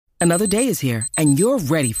Another day is here, and you're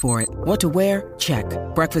ready for it. What to wear? Check.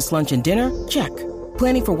 Breakfast, lunch, and dinner? Check.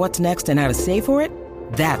 Planning for what's next and how to save for it?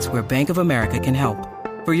 That's where Bank of America can help.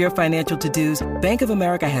 For your financial to-dos, Bank of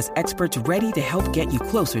America has experts ready to help get you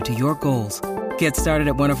closer to your goals. Get started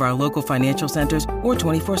at one of our local financial centers or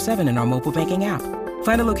 24/7 in our mobile banking app.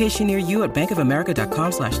 Find a location near you at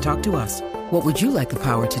bankofamerica.com/talktous. What would you like the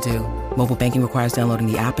power to do? Mobile banking requires downloading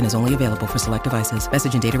the app and is only available for select devices.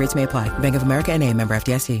 Message and data rates may apply. Bank of America N.A., member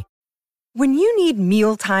FDIC. When you need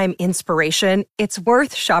mealtime inspiration, it's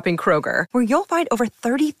worth shopping Kroger, where you'll find over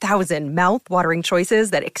 30,000 mouth-watering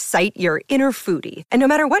choices that excite your inner foodie. And no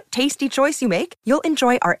matter what tasty choice you make, you'll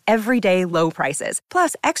enjoy our everyday low prices,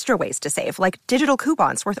 plus extra ways to save, like digital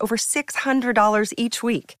coupons worth over $600 each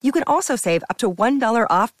week. You can also save up to $1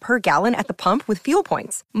 off per gallon at the pump with fuel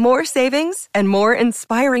points. More savings and more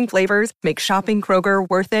inspiring flavors make shopping Kroger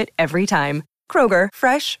worth it every time. Kroger,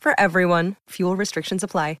 fresh for everyone. Fuel restrictions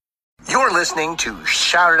apply. You're listening to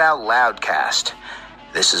Shout It Out Loudcast.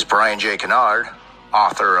 This is Brian J. Kennard,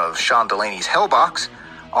 author of Sean Delaney's Hellbox,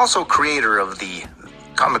 also creator of the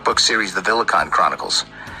comic book series The Villicon Chronicles.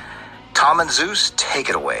 Tom and Zeus, take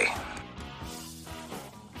it away.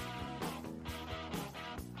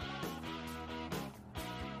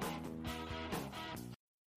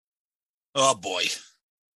 Oh boy.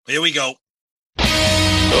 Here we go.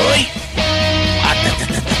 Oi.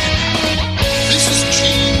 This is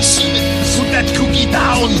Gene Simmons. Put that cookie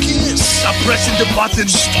down. Kiss. I'm pressing the button.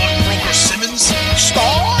 Stockbroker Simmons.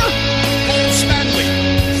 Star? Paul Stanley.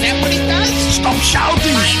 Is that what he does? Stop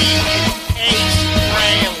shouting. My name is Ace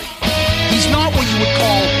Frehley. He's not what you would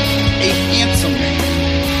call a handsome man.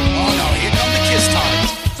 Oh no, here come the kiss times.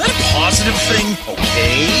 Is that a positive thing?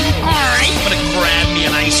 Okay. All right. I'm gonna grab me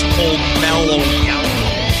an ice cold mellow yellow.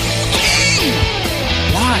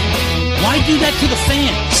 Why? Why do that to the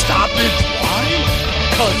fan? Stop it. Why?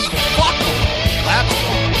 Because fuck them. That's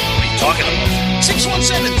why. What are you talking about?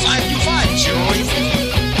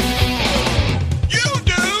 617-525-0850. You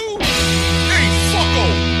do? Hey, fucko.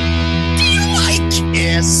 Do you like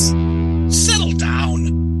Kiss? Settle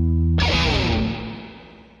down.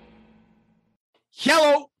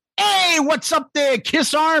 Hello. Hey, what's up there,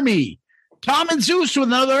 Kiss Army? Tom and Zeus with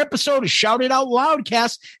another episode of Shout It Out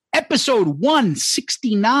Loudcast, episode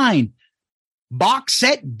 169, box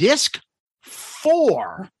set disc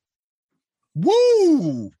 4.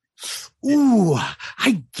 Woo! Ooh,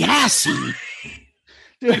 I gassy.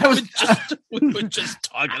 Dude, We were just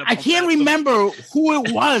talking about I can't that. remember who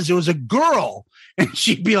it was. It was a girl, and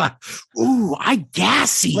she'd be like, "Ooh, I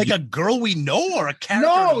gassy." Like a girl we know or a character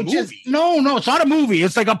No, in a just movie? no, it's not a movie.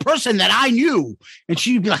 It's like a person that I knew, and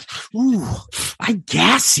she'd be like, "Ooh, I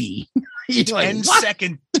gassy." You're like, 10 "What?"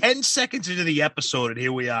 seconds into the episode, and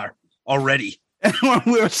here we are already. And when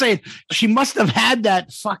we were saying she must have had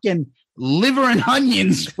that fucking liver and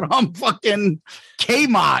onions from fucking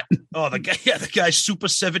Kmart. Oh, the guy Super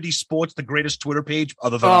 70 Sports, the greatest Twitter page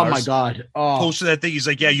other than Oh ours, my god! Oh, posted that thing. He's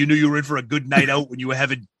like, "Yeah, you knew you were in for a good night out when you were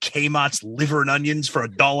having Kmart's liver and onions for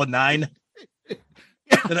 $1.09."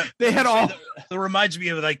 they had all. That reminds me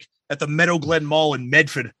of like at the Meadow Glen Mall in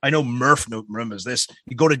Medford. I know Murph remembers this.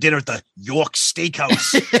 You go to dinner at the York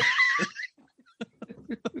Steakhouse.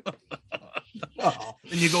 Oh.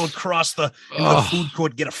 And you go across the food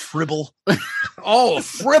court, get a fribble. Oh,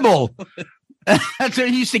 fribble. That's what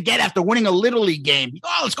he used to get after winning a Little League game.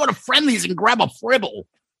 Oh, let's go to Friendlies and grab a fribble.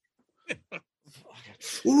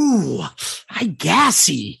 Ooh, I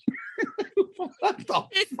gassy. What the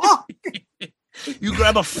fuck? You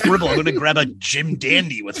grab a fribble. I'm going to grab a Jim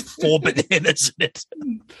Dandy with 4 bananas in it.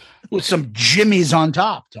 With some jimmies on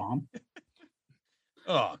top, Tom.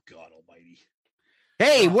 Oh, God almighty.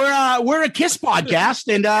 Hey, we're a Kiss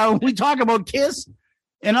podcast, and we talk about Kiss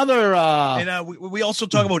and other. And we also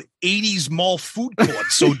talk about 80s mall food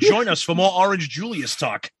courts. So join us for more Orange Julius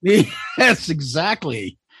talk. Yes,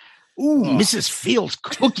 exactly. Ooh, Mrs. Fields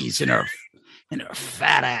cookies in her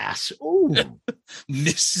fat ass. Ooh,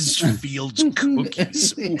 Mrs. Fields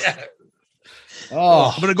cookies. Yeah.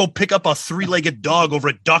 Oh, I'm gonna go pick up a 3-legged dog over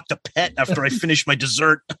at Dr. Pet after I finish my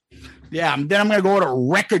dessert. Yeah, and then I'm gonna go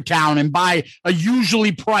to Record Town and buy a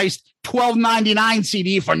usually priced $12.99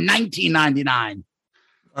 CD for $19.99.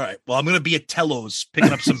 All right. Well, I'm gonna be at Tello's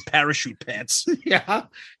picking up some parachute pants. Yeah,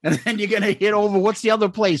 and then you're gonna hit over. What's the other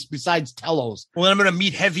place besides Tello's? Well, then I'm gonna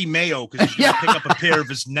meet Heavy Mayo because he's gonna pick up a pair of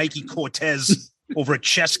his Nike Cortez over at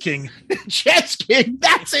Chess King. Chess King,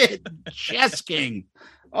 that's it. Chess King.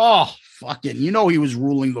 Oh, fucking, you know he was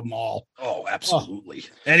ruling them all. Oh, absolutely.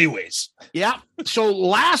 Oh. Anyways. Yeah. So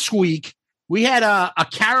last week we had a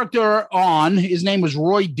character on. His name was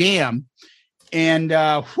Roy Dam. And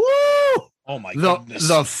oh, Oh my goodness.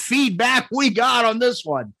 The feedback we got on this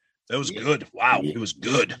one. That was good. Wow. It was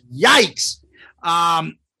good. Yikes.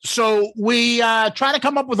 So we tried to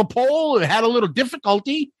come up with a poll. It had a little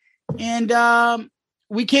difficulty. And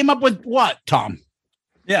we came up with what, Tom?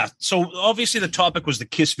 Yeah. So obviously the topic was the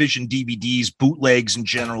Kiss Vision DVDs, bootlegs in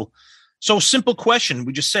general. So simple question.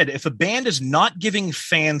 We just said, if a band is not giving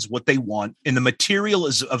fans what they want and the material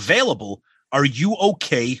is available, are you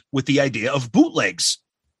okay with the idea of bootlegs?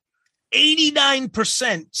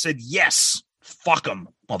 89% said yes. Fuck them.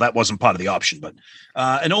 Well, that wasn't part of the option, but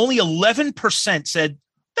and only 11% said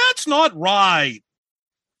that's not right.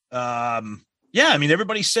 Yeah, I mean,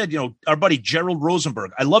 everybody said, our buddy Gerald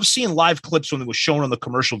Rosenberg. I love seeing live clips when it was shown on the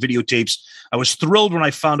commercial videotapes. I was thrilled when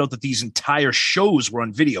I found out that these entire shows were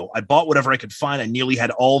on video. I bought whatever I could find. I nearly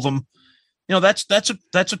had all of them. That's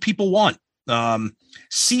what people want.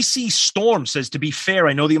 CC Storm says, to be fair,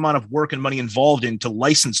 I know the amount of work and money involved to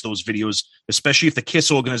license those videos, especially if the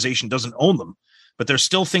KISS organization doesn't own them. But there's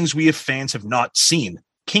still things we as fans have not seen.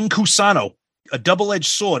 King Kusano, a double-edged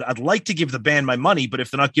sword. I'd like to give the band my money, but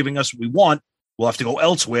if they're not giving us what we want, we'll have to go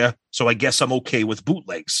elsewhere. So I guess I'm okay with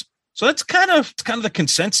bootlegs. So that's kind of the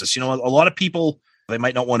consensus. A lot of people, they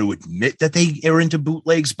might not want to admit that they are into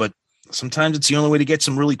bootlegs, but sometimes it's the only way to get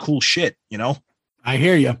some really cool shit, I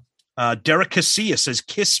hear you. Derek Casilla says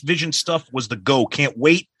Kiss Vision stuff was the go. Can't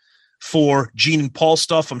wait for Gene and Paul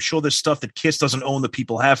stuff. I'm sure there's stuff that Kiss doesn't own that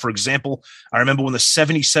people have. For example, I remember when the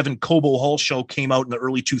 77 Cobo Hall show came out in the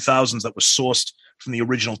early 2000s that was sourced from the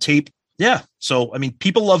original tape. Yeah. So, I mean,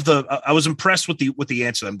 people love I was impressed with the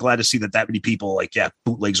answer. I'm glad to see that many people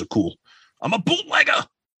bootlegs are cool. I'm a bootlegger.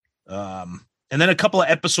 And then a couple of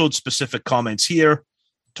episode specific comments here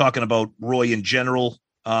talking about Roy in general.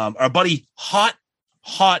 Our buddy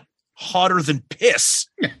Hotter than piss.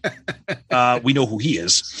 We know who he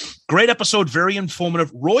is. Great episode, very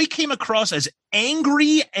informative. Roy came across as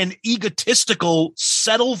angry and egotistical.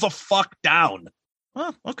 Settle the fuck down.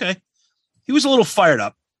 Oh, okay. He was a little fired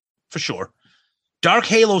up, for sure. Dark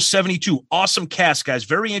Halo 72, awesome cast, guys.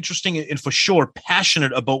 Very interesting and for sure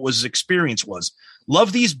passionate about what his experience was.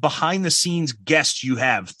 Love these behind-the-scenes guests you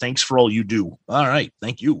have. Thanks for all you do. All right,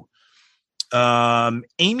 thank you.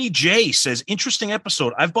 Amy J says, interesting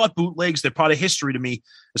episode. I've bought bootlegs. They're part of history to me,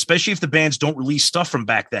 especially if the bands don't release stuff from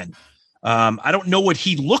back then. I don't know what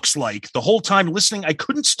he looks like. The whole time listening, I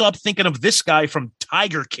couldn't stop thinking of this guy from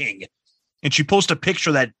Tiger King. And she posted a picture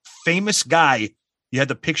of that famous guy. You had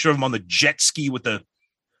the picture of him on the jet ski with the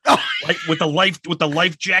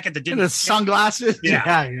life jacket that didn't the sunglasses.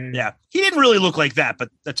 Yeah. He didn't really look like that, but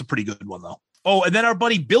that's a pretty good one though. Oh, and then our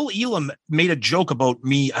buddy Bill Elam made a joke about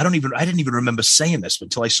me. I didn't even remember saying this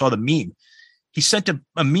until I saw the meme. He sent a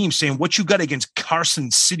meme saying, "What you got against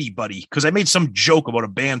Carson City, buddy?" Because I made some joke about a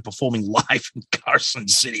band performing live in Carson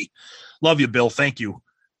City. Love you, Bill. Thank you.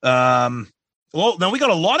 Well, now we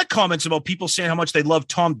got a lot of comments about people saying how much they love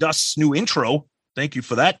Tom Dust's new intro. Thank you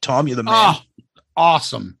for that, Tom. You're the man. Oh,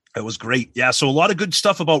 awesome. That was great. Yeah. So a lot of good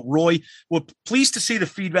stuff about Roy. We're pleased to see the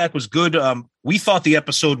feedback was good. We thought the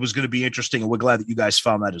episode was going to be interesting, and we're glad that you guys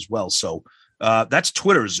found that as well. So that's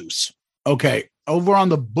Twitter, Zeus. Okay. Over on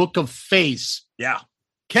the Book of Face. Yeah.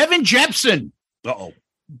 Kevin Jepson. Uh-oh.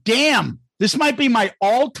 Damn. This might be my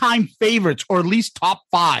all-time favorites, or at least top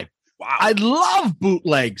 5. Wow. I love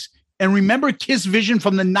bootlegs and remember Kiss Vision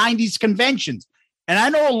from the 90s conventions. And I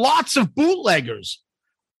know lots of bootleggers.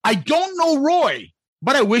 I don't know Roy,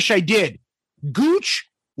 but I wish I did. Gooch,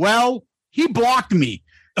 well, he blocked me.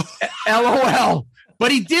 LOL.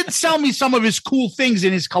 But he did sell me some of his cool things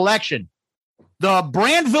in his collection. The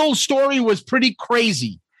Brandville story was pretty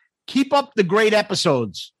crazy. Keep up the great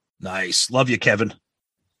episodes. Nice. Love you, Kevin.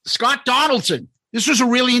 Scott Donaldson. This was a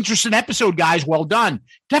really interesting episode, guys. Well done.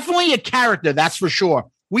 Definitely a character, that's for sure.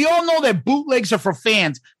 We all know that bootlegs are for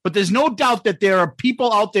fans, but there's no doubt that there are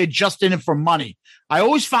people out there just in it for money. I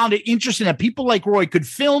always found it interesting that people like Roy could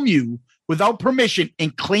film you without permission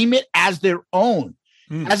and claim it as their own.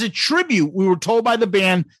 As a tribute, we were told by the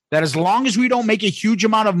band that as long as we don't make a huge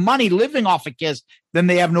amount of money living off of Kiss, then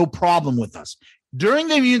they have no problem with us. During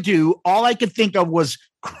the interview, all I could think of was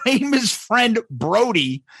Kramer's friend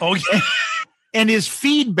Brody and his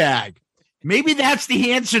feed bag. Maybe that's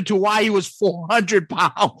the answer to why he was 400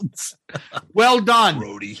 pounds. Well done.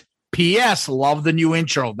 Brody. P.S. Love the new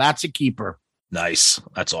intro. That's a keeper. Nice.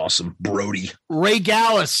 That's awesome. Brody. Ray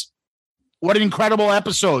Gallus. What an incredible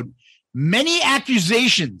episode. Many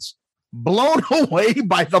accusations blown away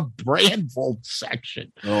by the Brandvold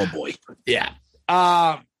section. Oh, boy. Yeah.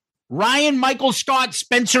 Ryan Michael Scott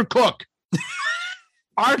Spencer Cook.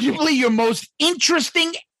 Arguably your most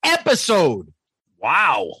interesting episode.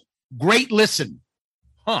 Wow. Great listen.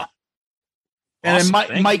 Huh. And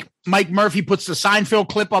Awesome. then Mike Murphy puts the Seinfeld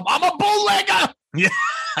clip up. I'm a bootlegger. Yeah,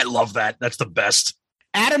 I love that. That's the best.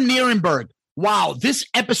 Adam Nierenberg. Wow, this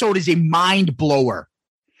episode is a mind blower.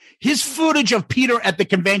 His footage of Peter at the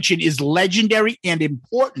convention is legendary and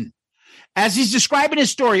important. As he's describing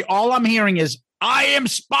his story, all I'm hearing is, I am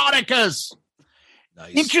Spartacus.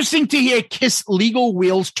 Nice. Interesting to hear Kiss legal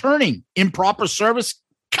wheels turning. Improper service?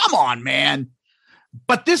 Come on, man.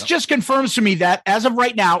 But this just confirms to me that as of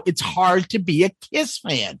right now, it's hard to be a Kiss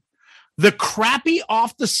fan. The crappy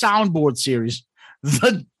off the soundboard series,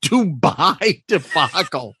 the Dubai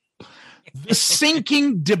debacle, the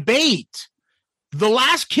sinking debate. The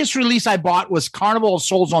last Kiss release I bought was Carnival of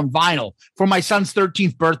Souls on vinyl for my son's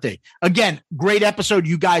 13th birthday. Again, great episode.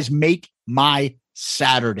 You guys make my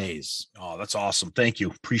Saturdays. Oh, that's awesome. Thank you.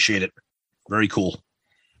 Appreciate it. Very cool.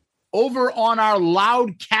 Over on our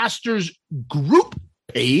Loudcasters group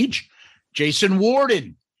page, Jason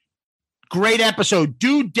Warden. Great episode.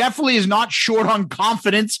 Dude definitely is not short on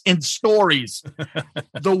confidence in stories.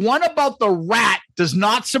 The one about the rat does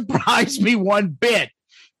not surprise me one bit.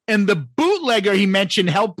 And the bootlegger he mentioned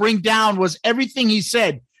helped bring down was everything he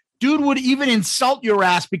said. Dude would even insult your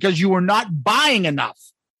ass because you were not buying enough.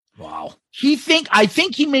 Wow. I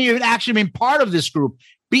think he may have actually been part of this group.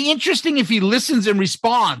 Be interesting if he listens and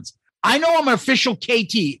responds. I know I'm an official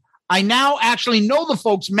KT. I now actually know the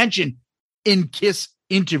folks mentioned in Kiss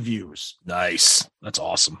interviews. Nice. That's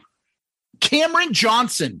awesome. Cameron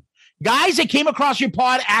Johnson. Guys, I came across your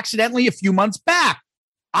pod accidentally a few months back.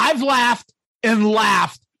 I've laughed and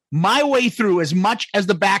laughed my way through as much as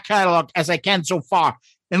the back catalog as I can so far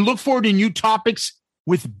and look forward to new topics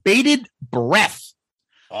with bated breath.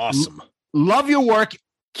 Awesome. Love your work.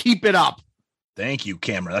 Keep it up. Thank you,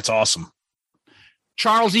 Cameron. That's awesome.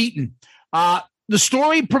 Charles Eaton. The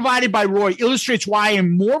story provided by Roy illustrates why I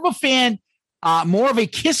am more of a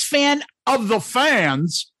Kiss fan of the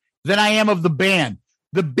fans than I am of the band.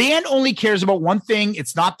 The band only cares about one thing.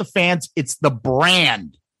 It's not the fans. It's the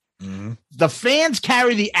brand. Mm-hmm. The fans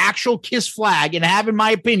carry the actual Kiss flag and have, in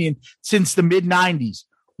my opinion, since the mid-90s.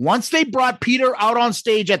 Once they brought Peter out on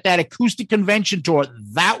stage at that acoustic convention tour,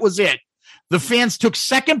 that was it. The fans took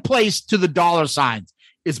second place to the dollar signs.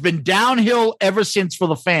 It's been downhill ever since for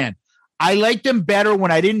the fan. I liked them better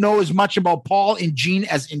when I didn't know as much about Paul and Gene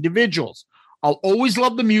as individuals. I'll always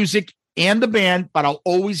love the music and the band, but I'll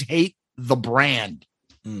always hate the brand.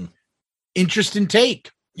 Interesting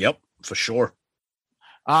take. Yep, for sure.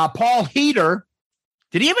 Paul Heater.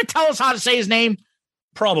 Did he ever tell us how to say his name?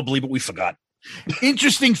 Probably, but we forgot.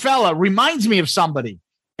 Interesting fella. Reminds me of somebody.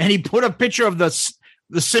 And he put a picture of the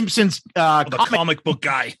Simpsons the comic book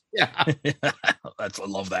guy. Yeah. I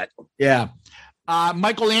love that. Yeah.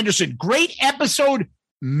 Michael Anderson. Great episode,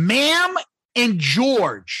 Ma'am and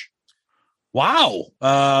George. Wow.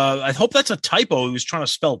 I hope that's a typo. He was trying to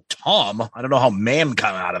spell Tom. I don't know how ma'am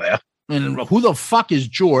came out of there. And who the fuck is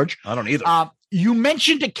George? I don't either. You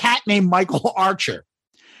mentioned a cat named Michael Archer.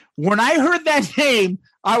 When I heard that name,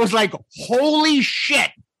 I was like, holy shit.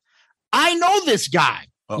 I know this guy.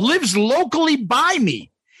 Lives locally by me.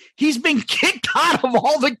 He's been kicked out of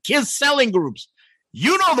all the Kiss selling groups.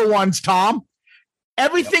 You know the ones, Tom.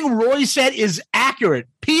 Everything Roy said is accurate.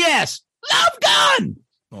 P.S. Love Gun.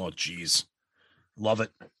 Oh, geez. Love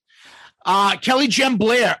it. Kelly Jem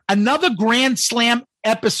Blair. Another Grand Slam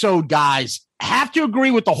episode, guys. Have to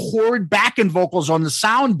agree with the horrid backing vocals on the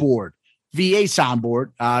soundboard. VA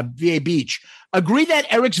soundboard. VA Beach. Agree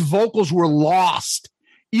that Eric's vocals were lost.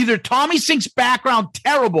 Either Tommy Sink's background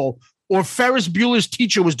terrible or Ferris Bueller's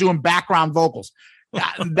teacher was doing background vocals.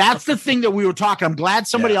 That's the thing that we were talking. I'm glad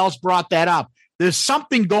somebody else brought that up. There's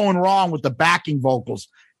something going wrong with the backing vocals.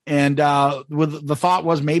 And with the thought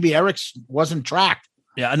was maybe Eric's wasn't tracked.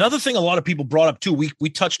 Yeah. Another thing a lot of people brought up too, we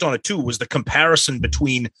touched on it too, was the comparison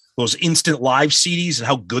between those instant live CDs and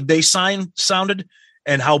how good they sounded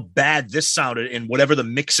and how bad this sounded and whatever the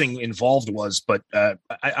mixing involved was. But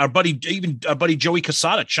our buddy Joey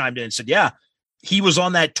Casada chimed in and said, yeah, he was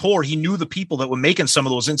on that tour. He knew the people that were making some of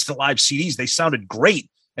those instant live CDs. They sounded great.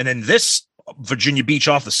 And then this Virginia Beach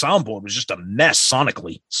off the soundboard was just a mess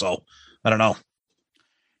sonically. So I don't know.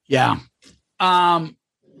 Yeah.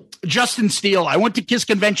 Justin Steele. I went to Kiss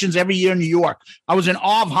conventions every year in New York. I was in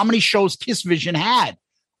awe of how many shows Kiss Vision had.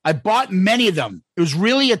 I bought many of them. It was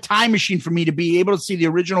really a time machine for me to be able to see the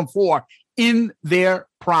original four in their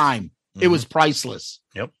prime. Mm-hmm. It was priceless.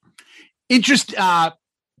 Yep.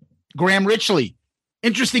 Graham Richley.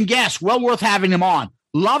 Interesting guest. Well worth having him on.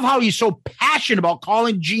 Love how he's so passionate about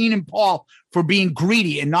calling Gene and Paul for being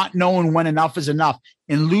greedy and not knowing when enough is enough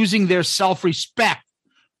and losing their self-respect.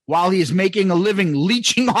 while he is making a living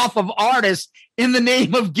leeching off of artists in the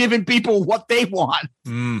name of giving people what they want.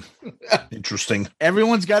 Interesting.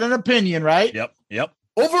 Everyone's got an opinion, right? Yep.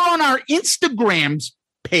 Over on our Instagrams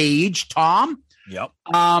page, Tom, Yep.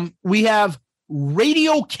 we have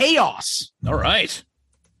Radio Chaos. All right.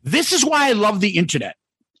 This is why I love the internet.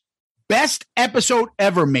 Best episode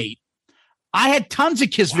ever, mate. I had tons of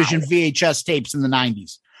Kiss Vision VHS tapes in the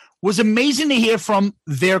 90s. Was amazing to hear from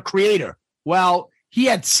their creator. Well, he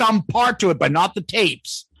had some part to it, but not the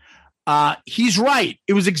tapes. He's right.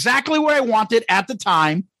 It was exactly what I wanted at the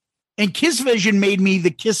time. And Kiss Vision made me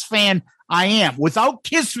the Kiss fan I am. Without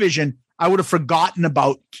Kiss Vision, I would have forgotten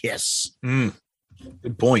about Kiss.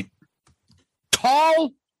 Good point.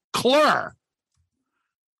 Tall Clur.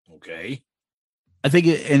 Okay. I think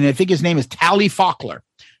his name is Tally Faulkner,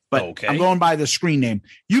 but Okay. I'm going by the screen name.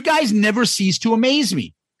 You guys never cease to amaze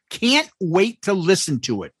me. Can't wait to listen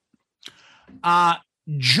to it.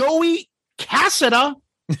 Joey Cassida.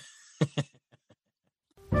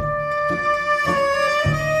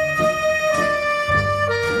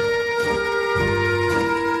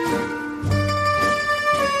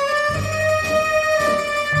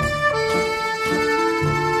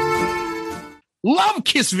 Love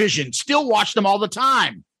Kiss Vision. Still watch them all the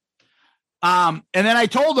time. And then I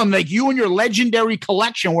told them, like, you and your legendary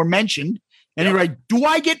collection were mentioned. And you're like, do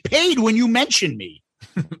I get paid when you mention me?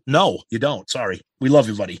 No, you don't. Sorry. We love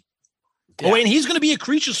you, buddy. Yeah. Oh, and he's going to be at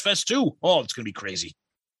Creatures Fest too. Oh, it's going to be crazy.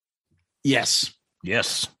 Yes.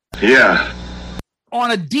 Yes. Yeah.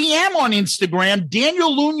 On a DM on Instagram,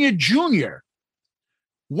 Daniel Luna Jr.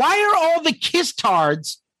 Why are all the Kiss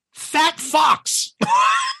tards Fat Fox?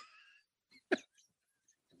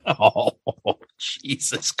 Oh,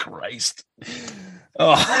 Jesus Christ.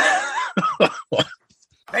 Oh.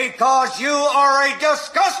 Because you are a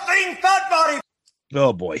disgusting fat body.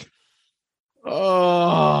 Oh, boy.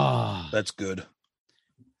 Oh. That's good.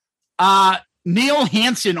 Neil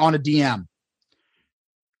Hansen on a DM.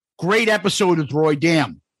 Great episode with Roy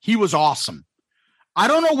Dam. He was awesome. I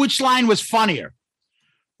don't know which line was funnier.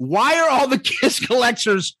 Why are all the Kiss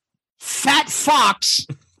collectors Fat Fox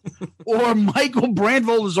or Michael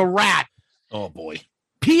Brandvold is a rat? Oh, boy.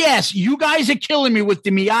 P.S. You guys are killing me with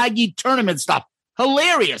the Miyagi tournament stuff.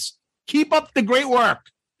 Hilarious. Keep up the great work.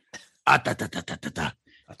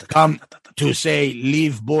 Come to say,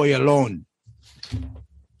 leave boy alone.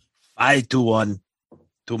 5-1.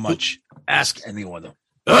 Too much. Ask anyone.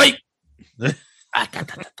 Hey!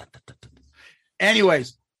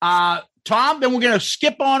 Anyways, Tom, then we're going to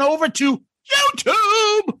skip on over to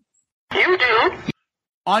YouTube.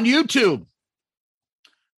 On YouTube,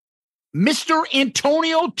 Mr.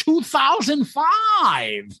 Antonio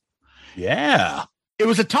 2005. Yeah. It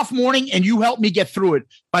was a tough morning, and you helped me get through it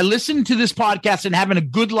by listening to this podcast and having a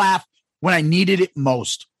good laugh when I needed it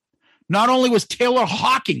most. Not only was Taylor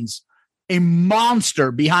Hawkins a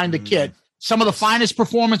monster behind the kit, some of the finest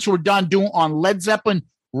performances were done on Led Zeppelin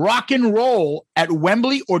Rock and Roll at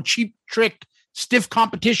Wembley or Cheap Trick stiff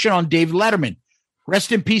competition on Dave Letterman.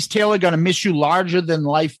 Rest in peace, Taylor. Gonna miss you, larger than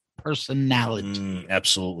life personality.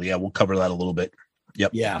 Absolutely. Yeah, we'll cover that a little bit.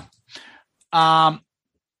 Yep. Yeah. Patton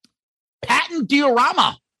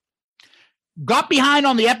Diorama got behind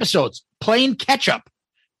on the episodes, playing catch up.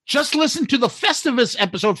 Just listen to the Festivus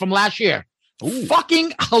episode from last year. Ooh.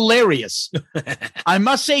 Fucking hilarious. I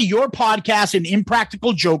must say, your podcast and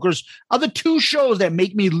Impractical Jokers are the two shows that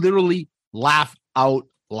make me literally laugh out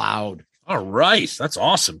loud. All right. That's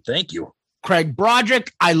awesome. Thank you. Craig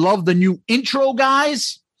Broderick, I love the new intro,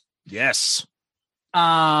 guys. Yes.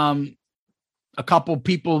 A couple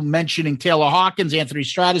people mentioning Taylor Hawkins, Anthony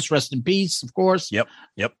Stratus, rest in peace, of course. Yep.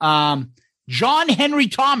 John Henry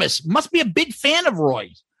Thomas must be a big fan of Roy.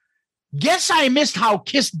 Guess I missed how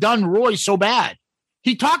Kiss done Roy so bad.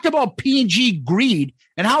 He talked about P&G greed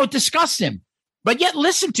and how it disgusts him, but yet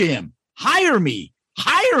listen to him. Hire me.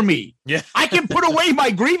 Yeah. I can put away my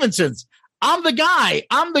grievances. I'm the guy.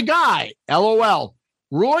 LOL.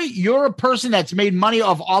 Roy, you're a person that's made money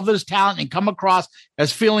off others' talent and come across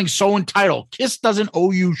as feeling so entitled. Kiss doesn't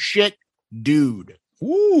owe you shit, dude.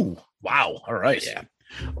 Ooh. Wow. All right. Yeah.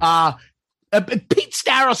 Pete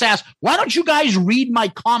Staros asked, why don't you guys read my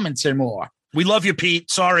comments anymore? We love you,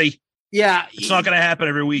 Pete. Sorry. Yeah. It's not going to happen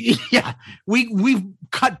every week. Yeah. We've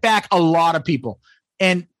cut back a lot of people.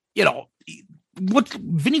 And, you know, what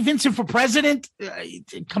Vinnie Vincent for president?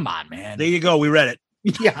 Come on, man. There you go. We read it.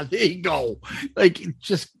 Yeah, there you go. Like,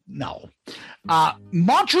 just no.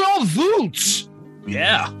 Montreal Voots.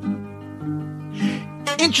 Yeah.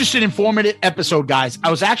 Interesting, informative episode, guys.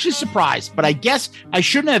 I was actually surprised, but I guess I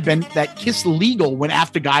shouldn't have been that Kiss Legal went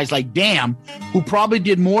after guys like Damn, who probably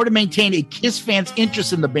did more to maintain a Kiss fan's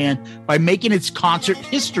interest in the band by making its concert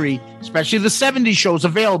history, especially the 70s shows,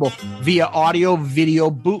 available via audio video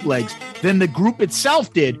bootlegs than the group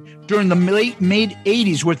itself did during the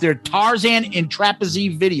mid-80s with their Tarzan and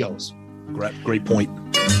Trapeze videos. Great point.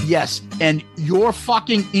 Yes, and your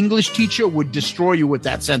fucking English teacher would destroy you with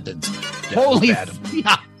that sentence.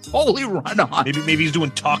 Yeah, holy run on. Maybe he's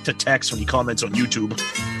doing talk to text when he comments on YouTube.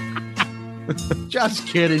 Just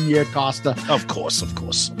kidding you, Costa. Of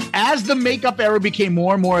course. As the makeup era became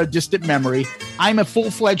more and more a distant memory, I'm a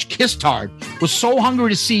full-fledged Kiss-tard. Was so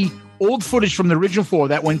hungry to see old footage from the original four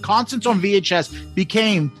that when Constance on VHS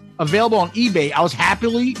became available on eBay, I was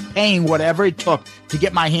happily paying whatever it took to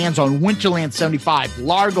get my hands on Winterland 75,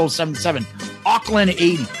 Largo 77, Auckland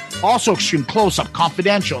 80, also Extreme Close-Up,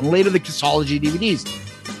 Confidential, and later the Kissology DVDs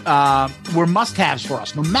were must-haves for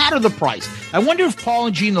us, no matter the price. I wonder if Paul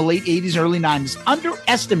and G in the late 80s, early 90s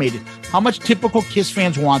underestimated how much typical Kiss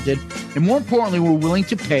fans wanted, and more importantly, were willing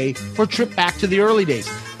to pay for a trip back to the early days.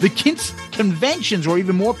 The Kiss conventions were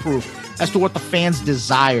even more proof as to what the fans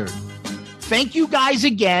desired. Thank you guys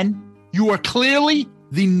again. You are clearly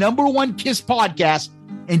the number one Kiss podcast,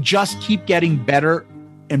 and just keep getting better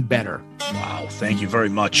and better. Wow. Thank you very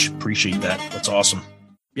much. Appreciate that. That's awesome.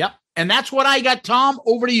 Yep. And that's what I got, Tom.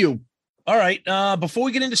 Over to you. All right. Before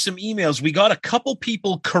we get into some emails, we got a couple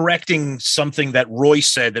people correcting something that Roy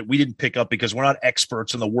said that we didn't pick up because we're not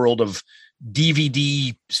experts in the world of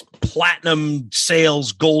DVD, platinum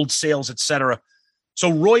sales, gold sales, etc.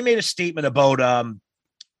 So Roy made a statement about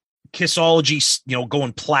Kissology,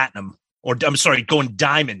 going platinum, or I'm sorry, going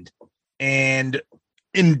diamond. And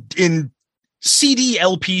in CD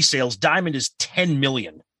LP sales, diamond is 10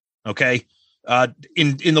 million. Okay.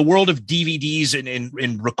 In the world of DVDs and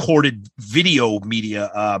in recorded video media,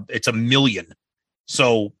 it's 1 million.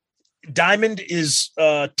 So diamond is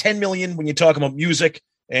 10 million when you talk about music,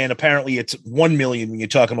 and apparently it's 1 million when you're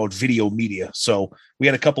talking about video media. So we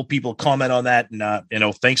had a couple people comment on that,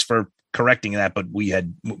 and thanks for correcting that, but we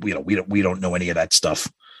don't know any of that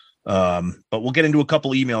stuff. But we'll get into a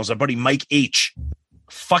couple emails. Our buddy Mike H.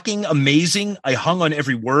 Fucking amazing. I hung on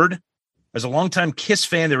every word. As a longtime Kiss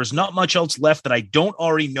fan, there is not much else left that I don't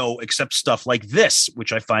already know except stuff like this,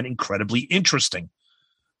 which I find incredibly interesting.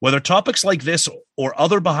 Whether topics like this or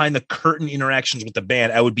other behind the curtain interactions with the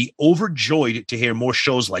band, I would be overjoyed to hear more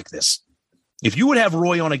shows like this. If you would have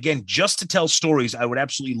Roy on again just to tell stories, I would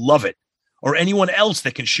absolutely love it. Or anyone else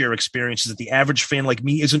that can share experiences that the average fan like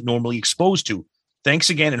me isn't normally exposed to. Thanks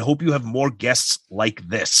again, and hope you have more guests like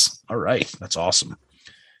this. All right. That's awesome.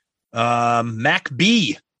 Mac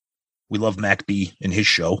B. We love Mac B and his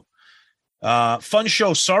show. Fun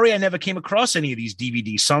show. Sorry I never came across any of these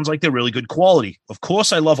DVDs. Sounds like they're really good quality. Of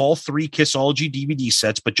course, I love all 3 Kissology DVD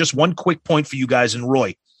sets, but just one quick point for you guys and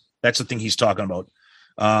Roy. That's the thing he's talking about.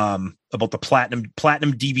 About the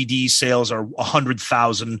platinum DVD sales are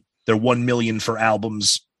 100,000. They're 1 million for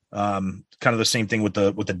albums. Kind of the same thing with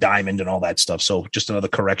the diamond and all that stuff. So just another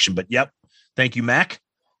correction, but yep. Thank you, Mac.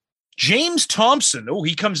 James Thompson. Oh,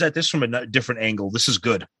 he comes at this from a different angle. This is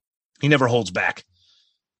good. He never holds back.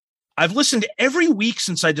 I've listened every week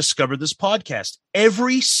since I discovered this podcast.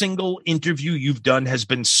 Every single interview you've done has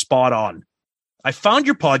been spot on. I found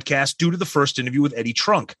your podcast due to the first interview with Eddie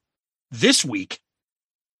Trunk. This week,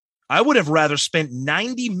 I would have rather spent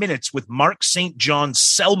 90 minutes with Mark St. John's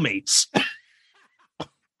cellmates. It's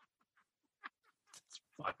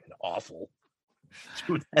fucking awful.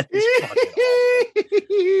 Dude, that is fucking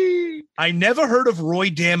awful. I never heard of Roy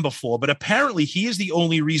Dam before, but apparently he is the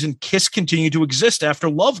only reason Kiss continued to exist after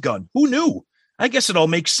Love Gun. Who knew? I guess it all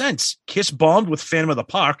makes sense. Kiss bombed with Phantom of the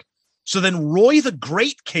Park. So then Roy the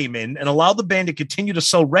Great came in and allowed the band to continue to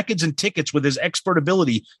sell records and tickets with his expert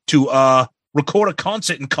ability to record a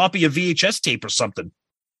concert and copy a VHS tape or something.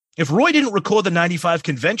 If Roy didn't record the 95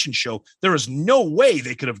 convention show, there is no way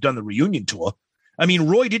they could have done the reunion tour. I mean,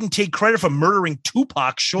 Roy didn't take credit for murdering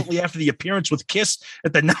Tupac shortly after the appearance with Kiss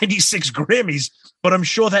at the 96 Grammys, but I'm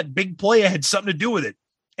sure that big player had something to do with it.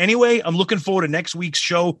 Anyway, I'm looking forward to next week's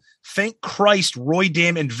show. Thank Christ Roy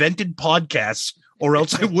Dam invented podcasts, or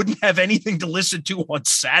else I wouldn't have anything to listen to on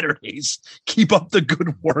Saturdays. Keep up the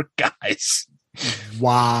good work, guys.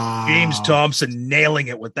 Wow. James Thompson nailing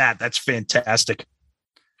it with that. That's fantastic.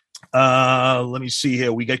 Let me see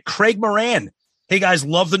here. We got Craig Moran. Hey guys,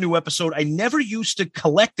 love the new episode. I never used to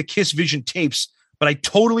collect the Kiss Vision tapes, but I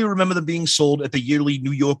totally remember them being sold at the yearly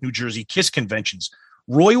New York, New Jersey Kiss conventions.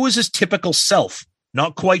 Roy was his typical self.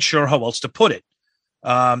 Not quite sure how else to put it.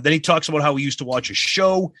 Then he talks about how he used to watch a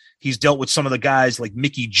show. He's dealt with some of the guys like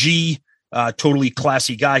Mickey G, totally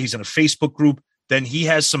classy guy. He's in a Facebook group. Then he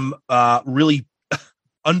has some really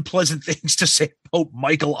unpleasant things to say about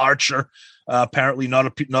Michael Archer. Apparently not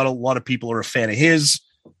a lot of people are a fan of his.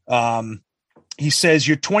 He says,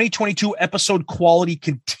 your 2022 episode quality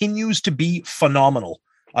continues to be phenomenal.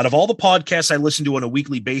 Out of all the podcasts I listen to on a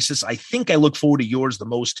weekly basis, I think I look forward to yours the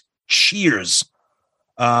most. Cheers.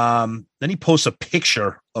 Then he posts a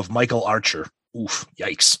picture of Michael Archer. Oof,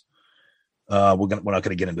 yikes. We're not going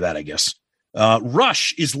to get into that, I guess.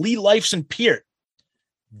 Rush is Lee Lifeson Peart.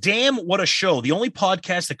 Damn, what a show. The only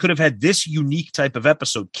podcast that could have had this unique type of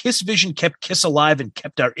episode. Kiss Vision kept Kiss alive and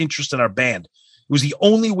kept our interest in our band. It was the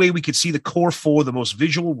only way we could see the core four, the most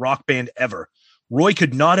visual rock band ever. Roy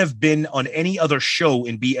could not have been on any other show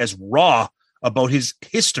and be as raw about his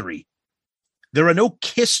history. There are no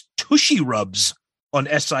Kiss tushy rubs on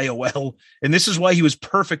SIOL, and this is why he was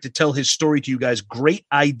perfect to tell his story to you guys. Great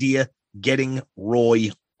idea getting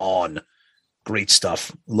Roy on. Great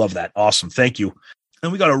stuff. Love that. Awesome. Thank you.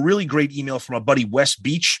 And we got a really great email from our buddy Wes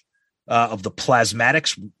Beach of the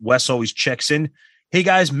Plasmatics. Wes always checks in. Hey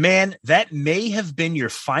guys, man, that may have been your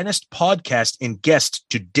finest podcast and guest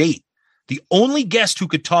to date. The only guest who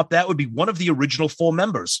could top that would be one of the original four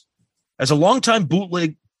members. As a longtime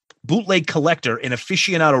bootleg collector and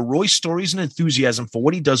aficionado, Roy's stories and enthusiasm for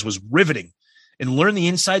what he does was riveting. And learn the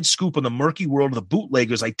inside scoop on the murky world of the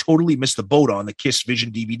bootleggers I totally missed the boat on, the Kiss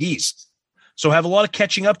Vision DVDs. So I have a lot of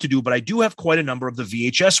catching up to do, but I do have quite a number of the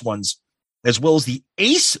VHS ones, as well as the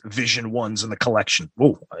Ace Vision ones in the collection.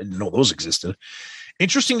 Oh, I didn't know those existed.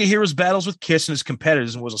 Interesting to hear his battles with Kiss and his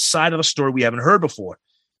competitors, and was a side of the story we haven't heard before.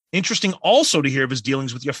 Interesting also to hear of his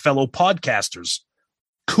dealings with your fellow podcasters.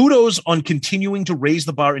 Kudos on continuing to raise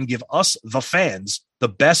the bar and give us, the fans, the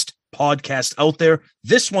best podcast out there.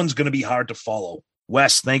 This one's going to be hard to follow.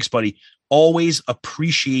 Wes, thanks, buddy. Always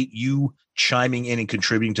appreciate you chiming in and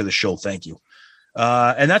contributing to the show. Thank you.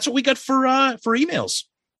 And that's what we got for emails.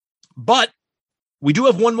 But we do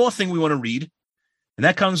have one more thing we want to read, and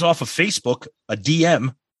that comes off of Facebook, a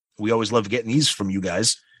DM. We always love getting these from you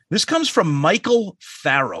guys. This comes from Michael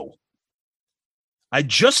Farrow. I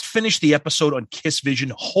just finished the episode on Kiss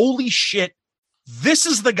Vision. Holy shit. This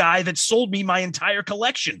is the guy that sold me my entire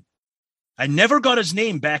collection. I never got his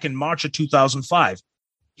name back in March of 2005.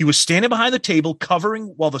 He was standing behind the table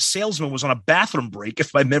covering while the salesman was on a bathroom break,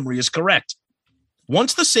 if my memory is correct.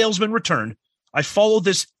 Once the salesman returned, I followed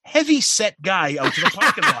this heavy-set guy out to the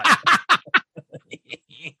parking lot.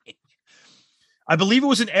 I believe it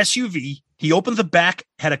was an SUV. He opened the back,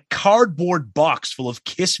 had a cardboard box full of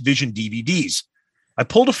Kiss Vision DVDs. I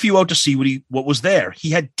pulled a few out to see what was there. He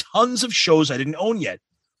had tons of shows I didn't own yet.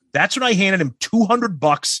 That's when I handed him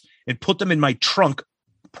 $200 and put them in my trunk.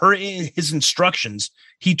 Per his instructions,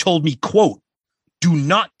 he told me, quote, "Do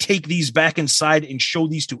not take these back inside and show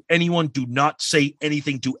these to anyone. Do not say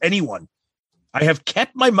anything to anyone." I have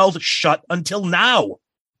kept my mouth shut until now.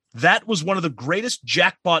 That was one of the greatest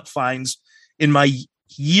jackpot finds in my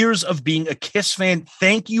years of being a Kiss fan.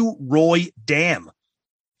 Thank you, Roy Dam.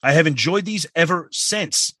 I have enjoyed these ever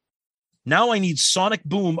since. Now I need Sonic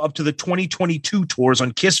Boom up to the 2022 tours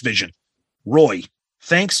on Kiss Vision. Roy,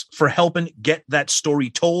 thanks for helping get that story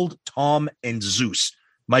told. Tom and Zeus.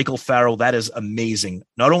 Michael Farrow, that is amazing.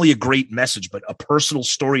 Not only a great message, but a personal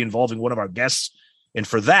story involving one of our guests. And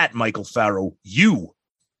for that, Michael Farrow, you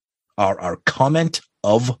are our comment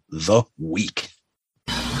of the week.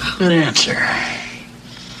 Good answer.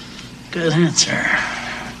 Good answer.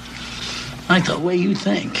 I like the way you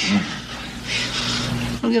think.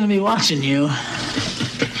 I'm going to be watching you.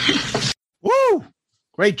 Woo!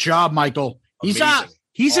 Great job, Michael. He's Amazing.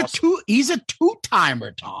 He's Awesome. a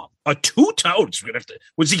two-timer, Tom. A two-timer?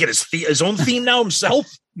 Was he get his own theme now himself?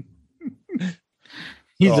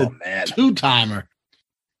 He's Oh, man. two-timer.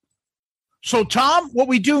 So, Tom, what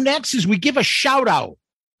we do next is we give a shout-out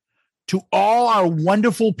to all our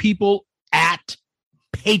wonderful people at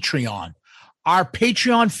Patreon. Our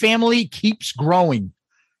Patreon family keeps growing.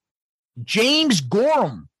 James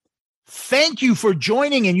Gorham, thank you for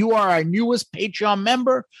joining, and you are our newest Patreon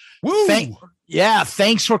member. Woo!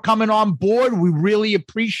 Thanks for coming on board. We really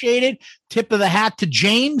appreciate it. Tip of the hat to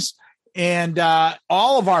James and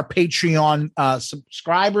all of our Patreon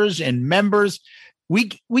subscribers and members.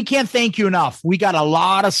 We can't thank you enough. We got a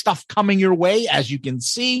lot of stuff coming your way, as you can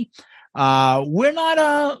see. We're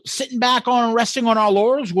not sitting back on resting on our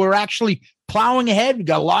laurels. We're actually plowing ahead. We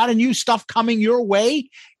got a lot of new stuff coming your way.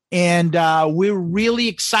 And we're really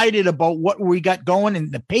excited about what we got going.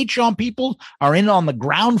 And the Patreon people are in on the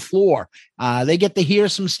ground floor. They get to hear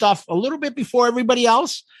some stuff a little bit before everybody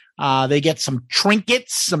else. They get some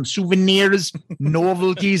trinkets, some souvenirs,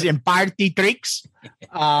 novelties, and party tricks.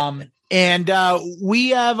 And we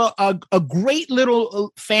have a great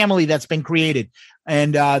little family that's been created.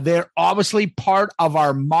 And they're obviously part of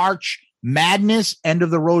our March Madness, End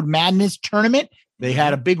of the Road Madness tournament. They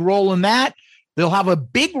had a big role in that. They'll have a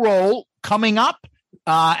big role coming up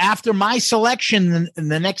after my selection in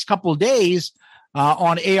the next couple of days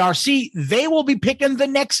on ARC. They will be picking the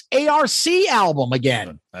next ARC album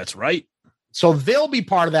again. That's right. So they'll be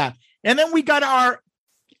part of that. And then we got our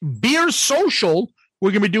beer social we're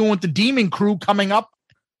going to be doing with the Demon Crew coming up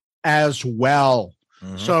as well.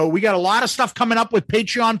 So we got a lot of stuff coming up with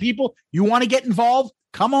Patreon people. You want to get involved?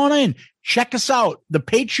 Come on in. Check us out. The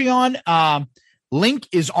Patreon link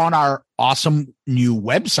is on our awesome new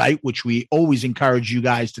website, which we always encourage you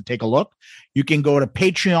guys to take a look. You can go to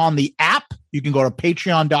Patreon, the app. You can go to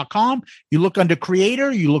patreon.com. You look under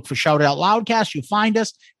creator. You look for Shout It Out Loudcast. You find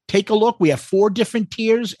us. Take a look. We have 4 different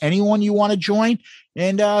tiers. Anyone you want to join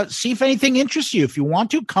and see if anything interests you. If you want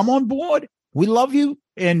to, come on board. We love you.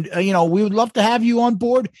 And, we would love to have you on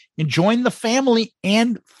board and join the family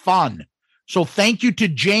and fun. So thank you to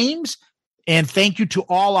James and thank you to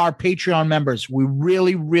all our Patreon members. We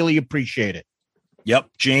really, really appreciate it. Yep.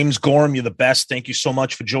 James Gorham, you're the best. Thank you so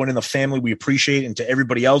much for joining the family. We appreciate it. And to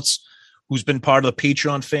everybody else who's been part of the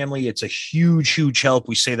Patreon family, it's a huge, huge help.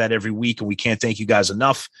 We say that every week and we can't thank you guys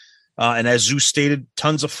enough. And as Zeus stated,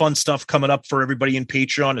 tons of fun stuff coming up for everybody in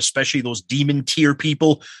Patreon, especially those demon tier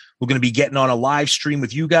people. We're going to be getting on a live stream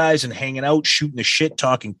with you guys and hanging out, shooting the shit,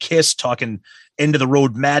 talking Kiss, talking End of the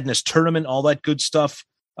Road Madness tournament, all that good stuff.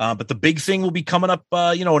 But the big thing will be coming up,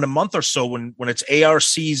 in a month or so when it's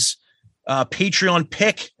ARC's Patreon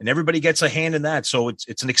pick and everybody gets a hand in that. So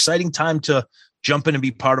it's an exciting time to jump in and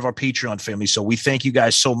be part of our Patreon family. So we thank you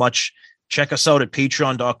guys so much. Check us out at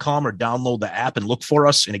patreon.com or download the app and look for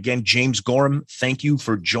us. And again, James Gorham, thank you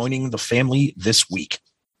for joining the family this week.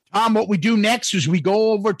 Tom, what we do next is we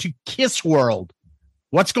go over to Kiss World.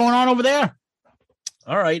 What's going on over there?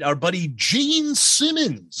 All right. Our buddy Gene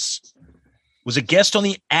Simmons was a guest on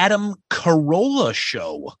the Adam Carolla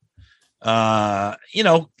show.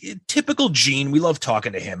 Typical Gene. We love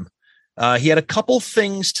talking to him. He had a couple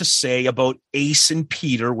things to say about Ace and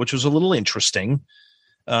Peter, which was a little interesting.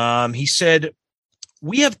 He said,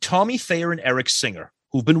 "We have Tommy Thayer and Eric Singer,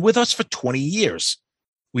 who've been with us for 20 years.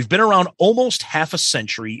 We've been around almost half a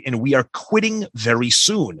century, and we are quitting very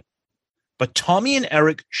soon. But Tommy and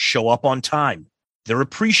Eric show up on time. They're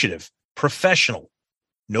appreciative, professional.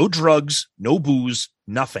 No drugs, no booze,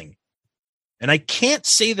 nothing. And I can't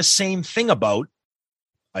say the same thing about,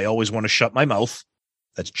 I always want to shut my mouth."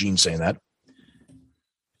 That's Gene saying that.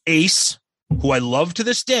 "Ace, who I love to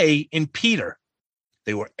this day, and Peter.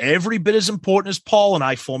 They were every bit as important as Paul and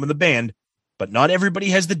I forming the band, but not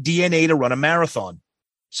everybody has the DNA to run a marathon.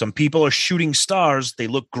 Some people are shooting stars. They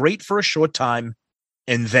look great for a short time,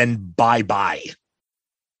 and then bye-bye."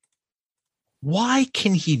 Why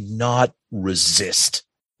can he not resist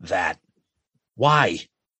that? Why?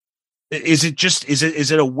 Is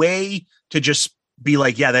it a way to just be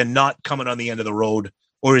like, yeah, they're not coming on the end of the road?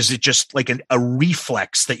 Or is it just like a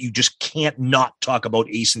reflex that you just can't not talk about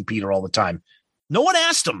Ace and Peter all the time? No one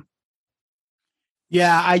asked him.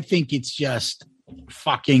 Yeah, I think it's just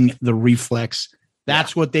fucking the reflex.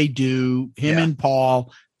 That's what they do. Him and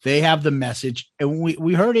Paul, they have the message. And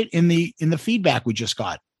we heard it in the feedback we just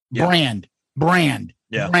got. Brand.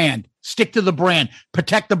 Stick to the brand.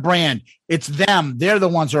 Protect the brand. It's them. They're the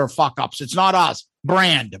ones who are fuck ups. It's not us.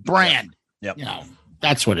 Brand. Yep.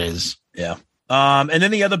 That's what it is. Yeah. And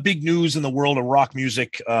then the other big news in the world of rock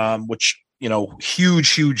music, which,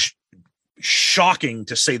 huge, shocking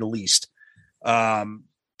to say the least.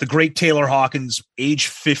 The great Taylor Hawkins, age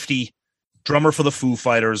 50, drummer for the Foo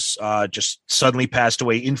Fighters, just suddenly passed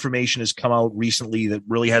away. Information has come out recently that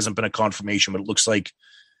really hasn't been a confirmation, but it looks like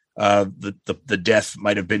the death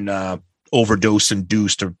might have been overdose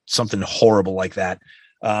induced or something horrible like that.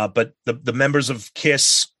 But the members of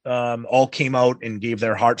Kiss all came out and gave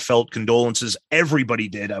their heartfelt condolences. Everybody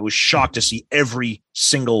did. I was shocked to see every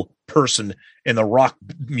single person in the rock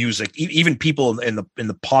music, even people in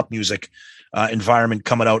the pop music environment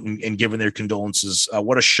coming out and giving their condolences.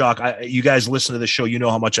 What a shock. You guys listen to the show. You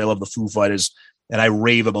know how much I love the Foo Fighters, and I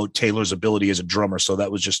rave about Taylor's ability as a drummer. So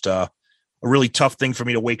that was just a really tough thing for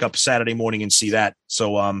me to wake up Saturday morning and see that.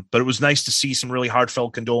 So, but it was nice to see some really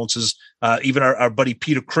heartfelt condolences. Even our buddy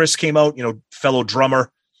Peter Criss came out, fellow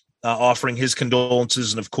drummer, offering his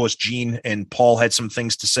condolences. And of course, Gene and Paul had some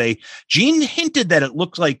things to say. Gene hinted that it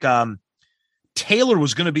looked like Taylor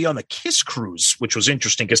was going to be on the Kiss cruise, which was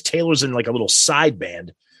interesting because Taylor's in like a little side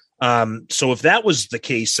band. So if that was the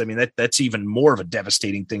case, I mean, that's even more of a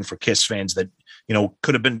devastating thing for Kiss fans that,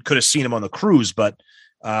 could have seen him on the cruise. But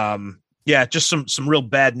just some real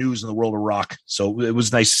bad news in the world of rock. So it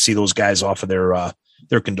was nice to see those guys offer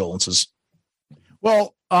their condolences.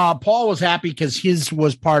 Well, Paul was happy because his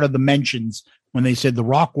was part of the mentions when they said the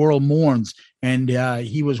rock world mourns, and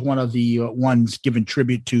he was one of the ones giving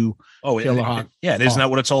tribute to Taylor Hawkins. Yeah, and isn't that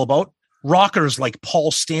what it's all about? Rockers like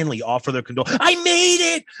Paul Stanley offer their condolences. I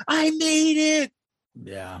made it.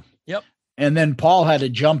 Yeah. Yep. And then Paul had to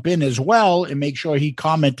jump in as well and make sure he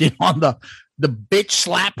commented on the bitch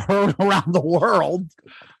slap heard around the world.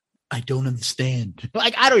 I don't understand.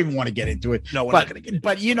 Like, I don't even want to get into it. No, we're not going to get into it.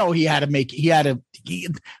 But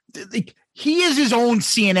he is his own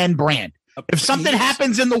CNN brand. If something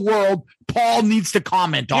happens in the world, Paul needs to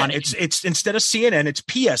comment on it. It's instead of CNN, it's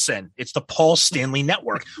PSN. It's the Paul Stanley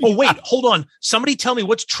Network. Oh, wait, hold on. Somebody tell me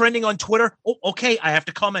what's trending on Twitter. Oh, okay. I have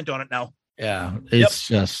to comment on it now. Yeah. It's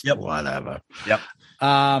just whatever. Yep.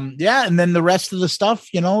 And then the rest of the stuff,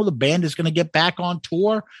 the band is going to get back on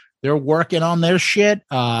tour. They're working on their shit.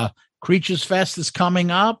 Creatures Fest is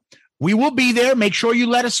coming up. We will be there. Make sure you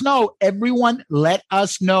let us know. Everyone, let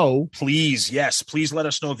us know. Please. Yes. Please let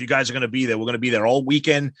us know if you guys are going to be there. We're going to be there all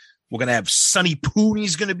weekend. We're going to have Sonny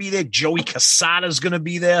Pooney's going to be there. Joey Casada's going to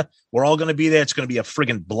be there. We're all going to be there. It's going to be a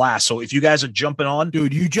friggin' blast. So if you guys are jumping on,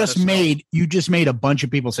 dude, you just made a bunch of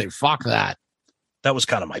people say, fuck that. That was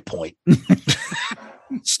kind of my point.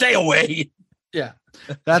 Stay away. Yeah.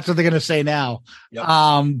 That's what they're going to say now. Yep.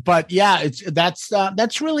 But yeah,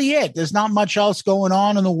 that's really it. There's not much else going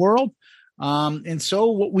on in the world. And so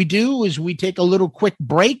what we do is we take a little quick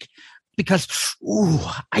break because,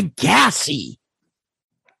 I'm gassy.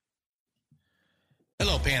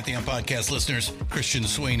 Hello, Pantheon Podcast listeners. Christian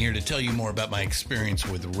Swain here to tell you more about my experience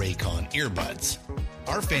with Raycon earbuds.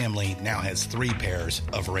 Our family now has 3 pairs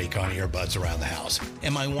of Raycon earbuds around the house,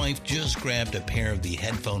 and my wife just grabbed a pair of the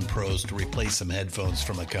Headphone Pros to replace some headphones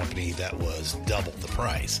from a company that was double the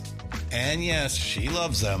price. And yes, she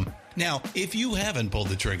loves them. Now, if you haven't pulled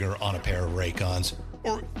the trigger on a pair of Raycons,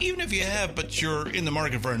 or even if you have, but you're in the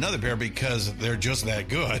market for another pair because they're just that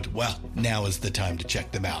good, well, now is the time to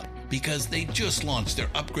check them out, because they just launched their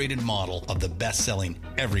upgraded model of the best-selling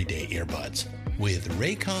everyday earbuds. With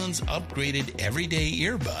Raycon's upgraded everyday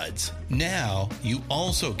earbuds, now you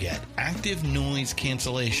also get active noise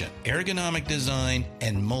cancellation, ergonomic design,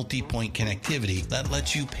 and multi-point connectivity that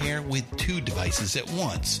lets you pair with 2 devices at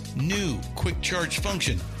once. New quick charge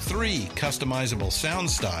function, 3 customizable sound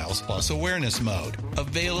styles, plus awareness mode.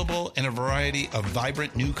 Available in a variety of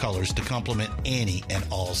vibrant new colors to complement any and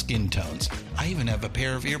all skin tones. I even have a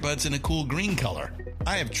pair of earbuds in a cool green color.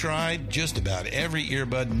 I have tried just about every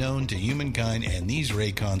earbud known to humankind, and these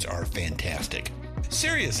Raycons are fantastic.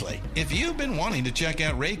 Seriously, if you've been wanting to check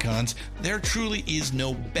out Raycons, there truly is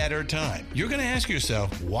no better time. You're going to ask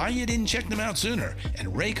yourself why you didn't check them out sooner, and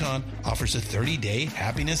Raycon offers a 30-day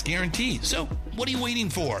happiness guarantee. So what are you waiting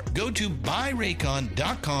for? Go to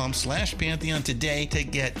buyraycon.com/Pantheon today to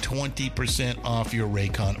get 20% off your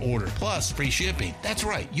Raycon order, plus free shipping. That's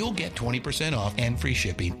right, you'll get 20% off and free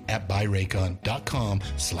shipping at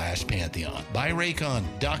buyraycon.com/Pantheon.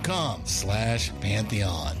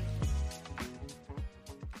 buyraycon.com/Pantheon.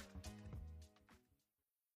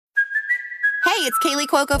 Hey, it's Kaylee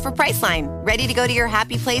Cuoco for Priceline. Ready to go to your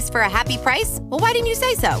happy place for a happy price? Well, why didn't you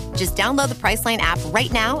say so? Just download the Priceline app right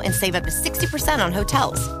now and save up to 60% on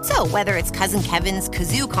hotels. So whether it's Cousin Kevin's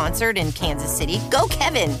Kazoo Concert in Kansas City, go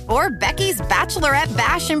Kevin, or Becky's Bachelorette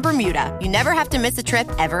Bash in Bermuda, you never have to miss a trip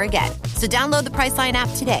ever again. So download the Priceline app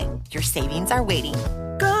today. Your savings are waiting.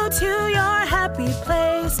 Go to your happy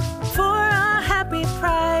place for a happy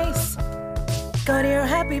price. Go to your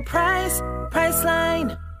happy price,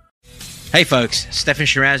 Priceline. Hey folks, Stefan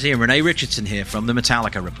Shirazi and Renee Richardson here from the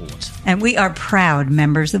Metallica Report. And we are proud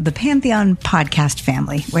members of the Pantheon podcast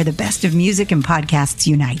family, where the best of music and podcasts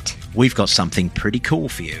unite. We've got something pretty cool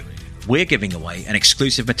for you. We're giving away an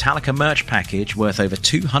exclusive Metallica merch package worth over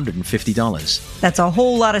 $250. That's a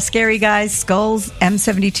whole lot of Scary Guys, Skulls,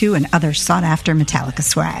 M72, and other sought-after Metallica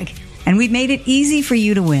swag. And we've made it easy for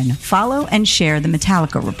you to win. Follow and share the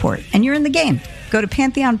Metallica Report, and you're in the game. Go to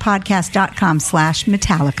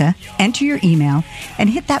pantheonpodcast.com/Metallica, enter your email, and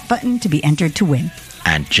hit that button to be entered to win.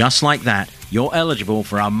 And just like that, you're eligible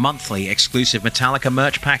for our monthly exclusive Metallica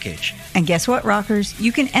merch package. And guess what, rockers?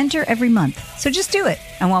 You can enter every month. So just do it.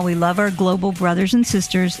 And while we love our global brothers and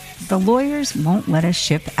sisters, the lawyers won't let us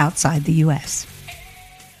ship outside the U.S.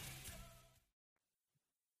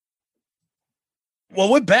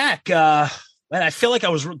 Well, we're back. Man, I feel like I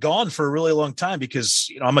was gone for a really long time because,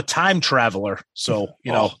 I'm a time traveler. So,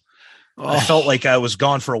 I felt like I was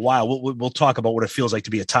gone for a while. We'll talk about what it feels like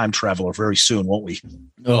to be a time traveler very soon, won't we?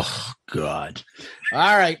 Oh, God.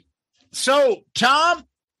 All right. So, Tom,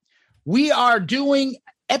 we are doing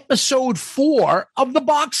episode 4 of the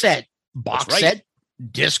box set. Box set,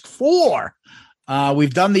 disc 4.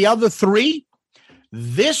 We've done the other 3.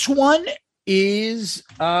 This one is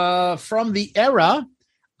from the era,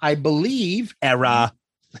 I believe. Era.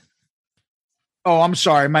 Oh, I'm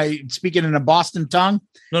sorry. Am I speaking in a Boston tongue?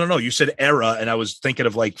 No. You said era, and I was thinking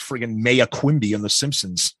of like friggin' Maya Quimby on The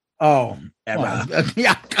Simpsons. Oh, era. Well,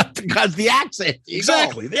 yeah, because the accent.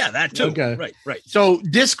 Exactly. Yeah, that too. Okay. Right. So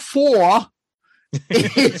disc 4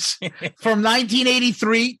 is from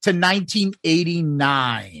 1983 to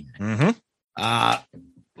 1989.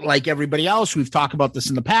 Like everybody else, we've talked about this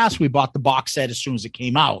in the past. We bought the box set as soon as it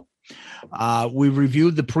came out. We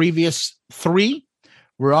reviewed the previous 3.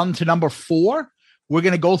 We're on to number 4. We're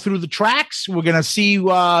going to go through the tracks. We're going to see,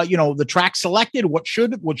 the tracks selected, what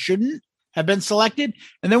shouldn't have been selected.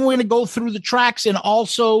 And then we're going to go through the tracks and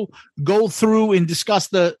also go through and discuss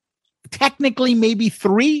the technically maybe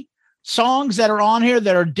 3 songs that are on here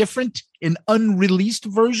that are different in unreleased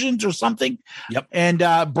versions or something. Yep.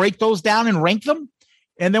 And break those down and rank them.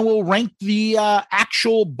 And then we'll rank the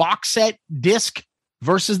actual box set disc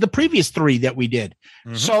versus the previous 3 that we did.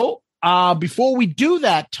 So before we do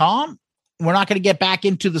that, Tom, we're not going to get back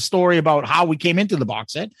into the story about how we came into the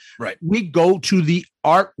box set. Right. We go to the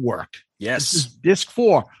artwork. Yes. This is disc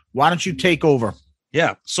 4. Why don't you take over?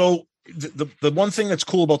 Yeah. So the one thing that's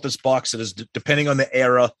cool about this box set is depending on the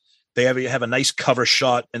era, they have a nice cover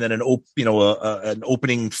shot and then an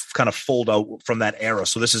opening kind of fold out from that era.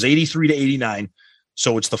 So this is 83 to 89.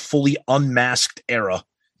 So it's the fully unmasked era.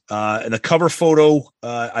 And the cover photo,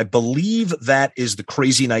 I believe that is the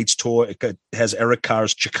Crazy Nights tour. It has Eric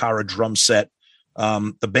Carr's Chikara drum set.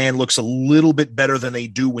 The band looks a little bit better than they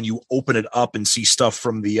do when you open it up and see stuff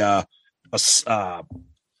from the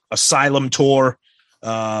Asylum tour.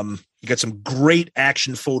 You got some great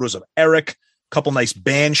action photos of Eric, a couple nice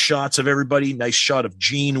band shots of everybody, nice shot of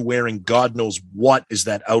Gene wearing God knows what is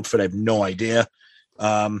that outfit. I have no idea.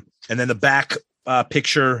 And then the back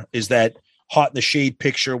picture is that Hot in the Shade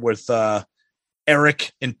picture with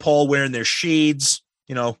Eric and Paul wearing their shades,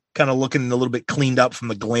 kind of looking a little bit cleaned up from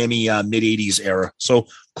the glammy mid 80s era. So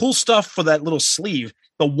cool stuff for that little sleeve.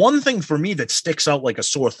 The one thing for me that sticks out like a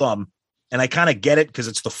sore thumb, and I kind of get it because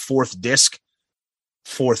it's the 4th disc,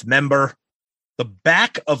 4th member. The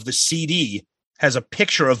back of the CD has a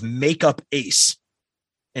picture of Makeup Ace.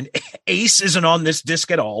 And Ace isn't on this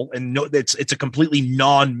disc at all. And no, it's a completely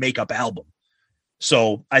non-makeup album.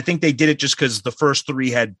 So I think they did it just because the first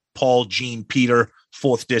 3 had Paul, Gene, Peter.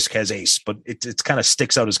 4th disc has Ace, but it's kind of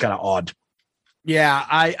sticks out as kind of odd. Yeah,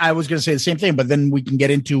 I was going to say the same thing, but then we can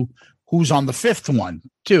get into who's on the 5th one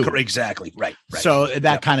too. Exactly. Right. So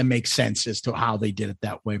that kind of makes sense as to how they did it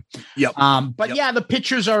that way. Yep. Yeah, the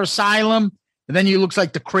pictures are Asylum, and then you looks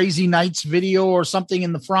like the Crazy Nights video or something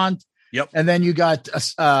in the front. Yep. And then you got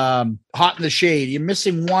Hot in the Shade. You're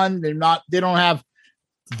missing one. They don't have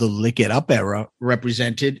the Lick It Up era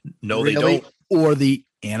represented. No, really, they don't. Or the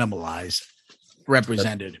Animalized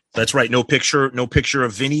represented. That's right. No picture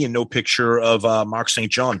of Vinny and no picture of Mark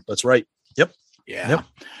St. John. That's right. Yep. Yeah. Yep.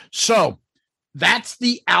 So that's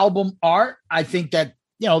the album art. I think that,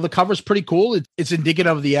 the cover's pretty cool. It's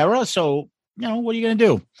indicative of the era. So, what are you going to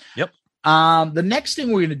do? Yep. The next thing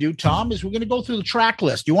we're going to do, Tom, is we're going to go through the track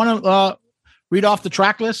list. You want to read off the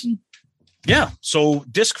track list? Yeah. So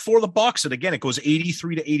disc 4 of the box set, again, it goes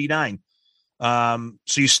 83 to 89.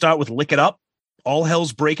 So you start with Lick It Up, All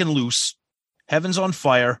Hell's Breaking Loose, Heaven's on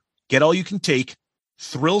Fire, Get All You Can Take,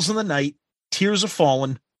 Thrills in the Night, Tears Are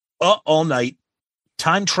Fallen, All Night,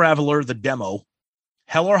 Time Traveler, the demo,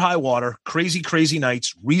 Hell or High Water, Crazy Crazy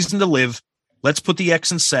Nights, Reason to Live, Let's Put the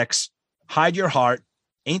X in Sex, Hide Your Heart,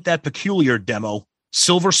 Ain't That Peculiar demo,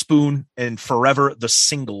 Silver Spoon, and Forever, the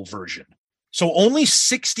single version. So only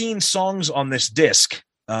 16 songs on this disc,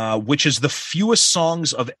 which is the fewest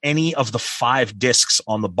songs of any of the 5 discs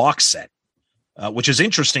on the box set, which is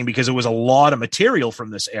interesting because it was a lot of material from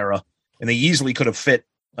this era, and they easily could have fit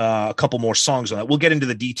a couple more songs on that. We'll get into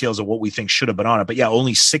the details of what we think should have been on it, but yeah,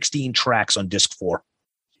 only 16 tracks on disc 4.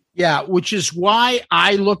 Yeah, which is why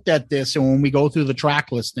I looked at this, and when we go through the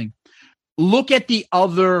track listing, look at the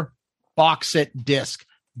other box set disc.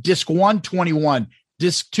 Disc 1, 21.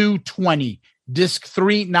 Disc 2, 20. Disc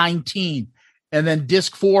 3, 19. And then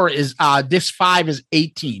disc 4 is disc 5 is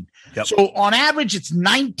 18. Yep. So on average, it's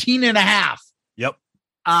 19 and a half. Yep.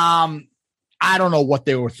 I don't know what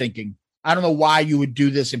they were thinking. I don't know why you would do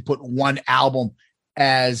this and put one album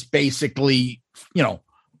as basically,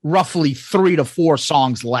 roughly 3 to 4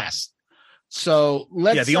 songs less. So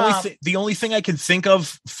let's. Yeah, the only thing I can think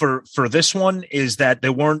of for this one is that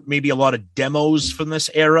there weren't maybe a lot of demos from this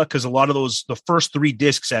era, because a lot of the first 3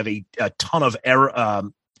 discs have a ton of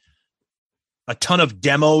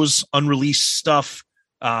demos, unreleased stuff,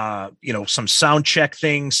 some sound check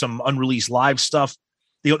things, some unreleased live stuff.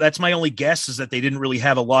 That's my only guess, is that they didn't really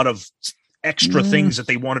have a lot of extra things that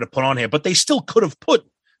they wanted to put on here, but they still could have put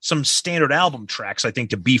some standard album tracks, I think,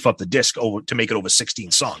 to beef up the disc to make it over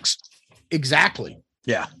 16 songs. Exactly.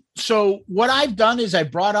 Yeah. So what I've done is I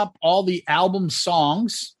brought up all the album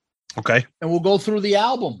songs. Okay. And we'll go through the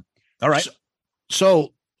album. All right.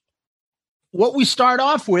 So what we start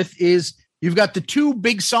off with is you've got the 2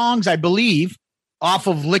 big songs, I believe, off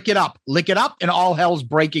of Lick It Up, and All Hell's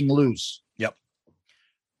Breaking Loose. Yep.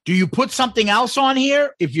 Do you put something else on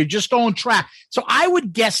here if you're just going track? So I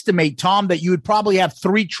would guesstimate, Tom, that you would probably have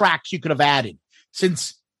 3 tracks you could have added,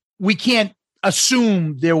 since we can't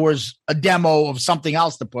assume there was a demo of something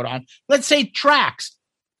else to put on. Let's say tracks.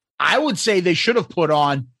 I would say they should have put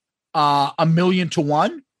on A Million to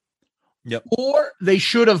One. Yep. Or they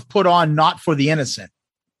should have put on Not for the Innocent.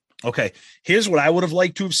 Okay. Here's what I would have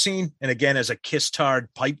liked to have seen. And again, as a Kiss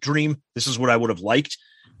Tard pipe dream, this is what I would have liked.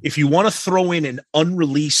 If you want to throw in an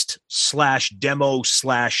unreleased /demo/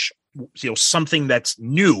 something that's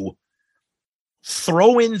new,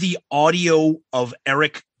 throw in the audio of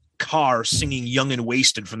Eric Carr singing Young and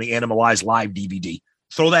Wasted from the Animalized live DVD.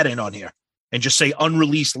 Throw that in on here and just say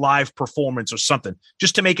unreleased live performance or something,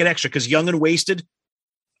 just to make it extra. Because Young and Wasted,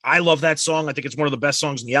 I love that song. I think it's one of the best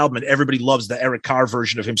songs in the album, and everybody loves the Eric Carr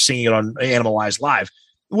version of him singing it on Animalized live.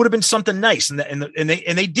 It would have been something nice. And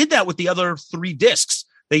they did that with the other 3 discs.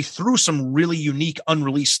 They threw some really unique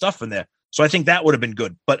unreleased stuff in there. So I think that would have been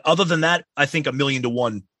good. But other than that, I think A Million to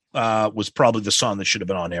One was probably the song that should have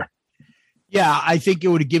been on there. Yeah, I think it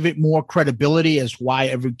would give it more credibility as why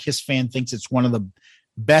every Kiss fan thinks it's one of the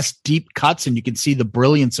best deep cuts, and you can see the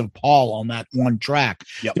brilliance of Paul on that one track.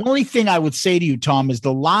 Yep. The only thing I would say to you, Tom, is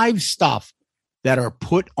the live stuff that are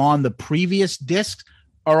put on the previous discs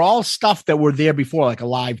are all stuff that were there before, like a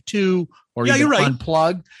Live 2 or even right.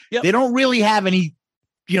 Unplugged. Yep. They don't really have any,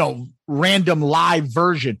 random live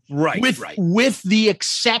version. Right. With the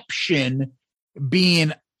exception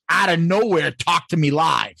being out of nowhere, Talk to Me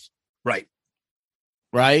Live. Right.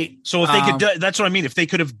 Right. So if they could, that's what I mean. If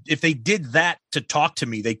they did that to Talk to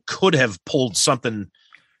Me, they could have pulled something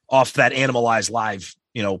off that Animalized live,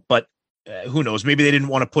 but who knows? Maybe they didn't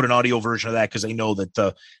want to put an audio version of that because they know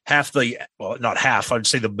that not half, I'd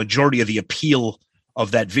say the majority of the appeal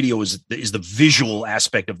of that video is the visual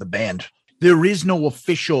aspect of the band. There is no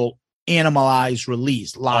official Animalized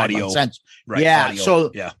release live audio. Right. Yeah. Audio,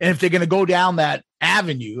 so, yeah. And if they're going to go down that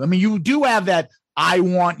avenue, I mean, you do have that I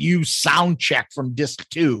Want You sound check from disc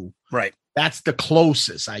 2. Right. That's the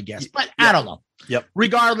closest, I guess. But I don't know. Yep.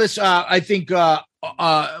 Regardless, I think we're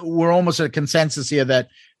almost at a consensus here that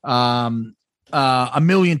A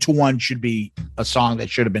Million to One should be a song that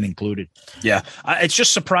should have been included. Yeah. It's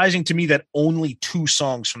just surprising to me that only 2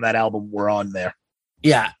 songs from that album were on there.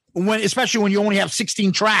 Yeah. Especially when you only have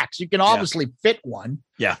 16 tracks, you can obviously fit one.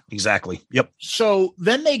 Yeah, exactly. Yep. So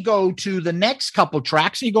then they go to the next couple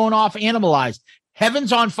tracks, and you're going off Animalized,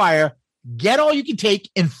 Heaven's on Fire, Get All You Can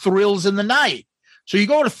Take, and Thrills in the Night. So you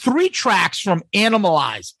go to 3 tracks from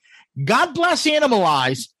Animalized. God bless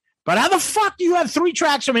Animalized, but how the fuck do you have 3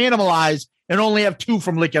 tracks from Animalized and only have 2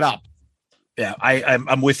 from Lick It Up? Yeah,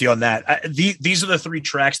 I'm with you on that. These are the 3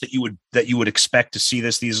 tracks that you would expect to see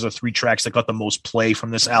this. These are the 3 tracks that got the most play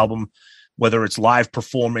from this album, whether it's live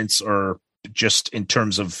performance or just in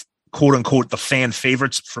terms of quote unquote the fan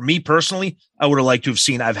favorites. For me personally, I would have liked to have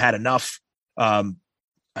seen I've Had Enough. I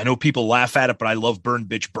know people laugh at it, but I love Burn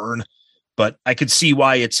Bitch Burn. But I could see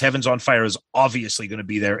why it's Heaven's on Fire is obviously going to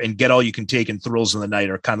be there, and Get All You Can Take and Thrills in the Night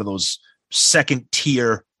are kind of those second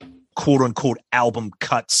tier quote unquote album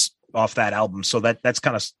cuts off that album. So that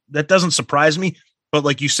doesn't surprise me. But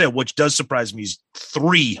like you said, what does surprise me is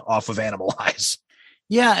 3 off of Animalize.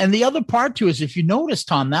 Yeah. And the other part too is, if you notice,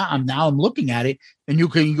 Tom, I'm looking at it, and you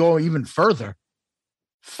can go even further.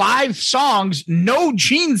 5 songs, no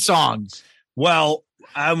Gene songs. Well,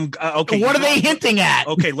 okay. What are they hinting at?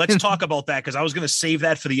 Okay, let's talk about that, because I was going to save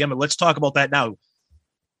that for the end. Let's talk about that now.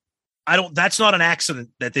 That's not an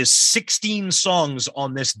accident that there's 16 songs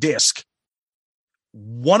on this disc.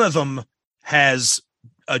 One of them has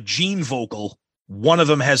a Gene vocal. One of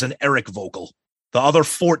them has an Eric vocal. The other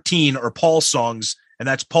 14 are Paul songs, and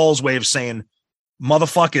that's Paul's way of saying,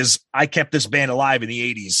 motherfuckers, I kept this band alive in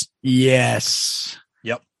the 80s. Yes.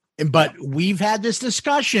 Yep. But we've had this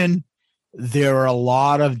discussion. there are a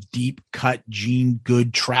lot of deep cut Gene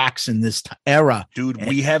Good tracks in this era. Dude,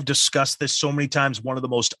 we have discussed this so many times. One of the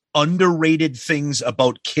most underrated things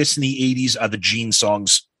about Kiss in the 80s are the Gene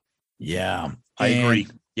songs. Yeah, I agree.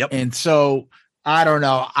 Yep. And so I don't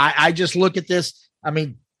know. I just look at this. I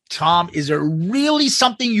mean, Tom, is there really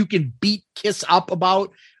something you can beat Kiss up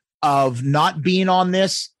about of not being on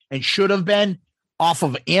this and should have been off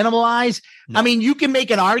of Animalize? No. I mean, you can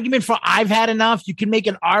make an argument for I've Had Enough. You can make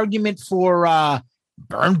an argument for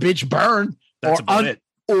Burn Bitch Burn. That's about it.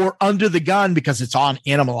 Or Under the Gun because it's on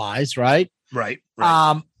Animalize, right? Right.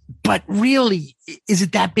 But really, is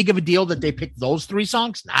it that big of a deal that they picked those three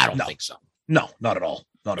songs? I don't think so. No, not at all.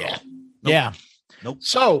 Not at all. Nope. Yeah. Nope.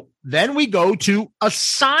 So then we go to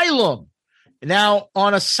Asylum. Now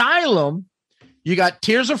on Asylum, you got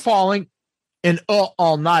Tears Are Falling and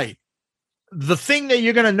All Night. The thing that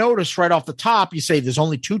you're going to notice right off the top, you say there's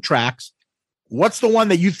only 2 tracks. What's the one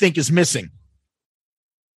that you think is missing?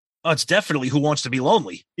 Oh, it's definitely Who Wants to Be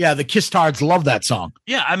Lonely. Yeah, the Kiss Tards love that song.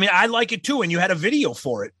 Yeah, I mean, I like it too, and you had a video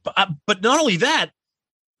for it. But not only that,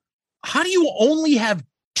 how do you only have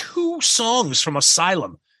 2 songs from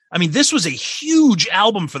Asylum? I mean, this was a huge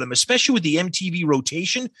album for them, especially with the MTV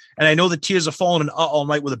rotation. And I know that Tears Are Falling and All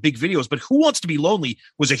Night were the big videos, but Who Wants to Be Lonely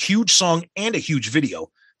was a huge song and a huge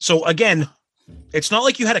video. So again, it's not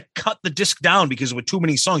like you had to cut the disc down because there were too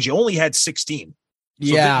many songs. You only had 16. So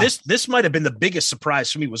yeah. This might have been the biggest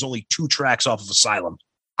surprise for me, was only 2 tracks off of Asylum.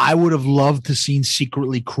 I would have loved to seen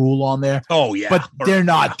Secretly Cruel on there. Oh, yeah. But they're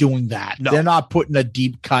not doing that. No. They're not putting a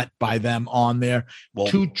deep cut by them on there. Well,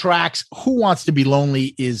 2 tracks. Who Wants to Be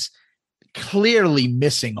Lonely is clearly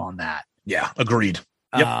missing on that. Yeah, agreed.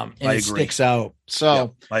 Yep, and I agree. Sticks out. So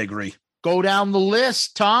yep, I agree. Go down the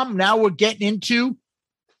list, Tom. Now we're getting into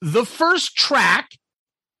the first track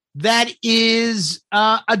that is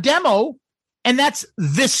a demo, and that's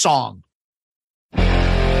this song.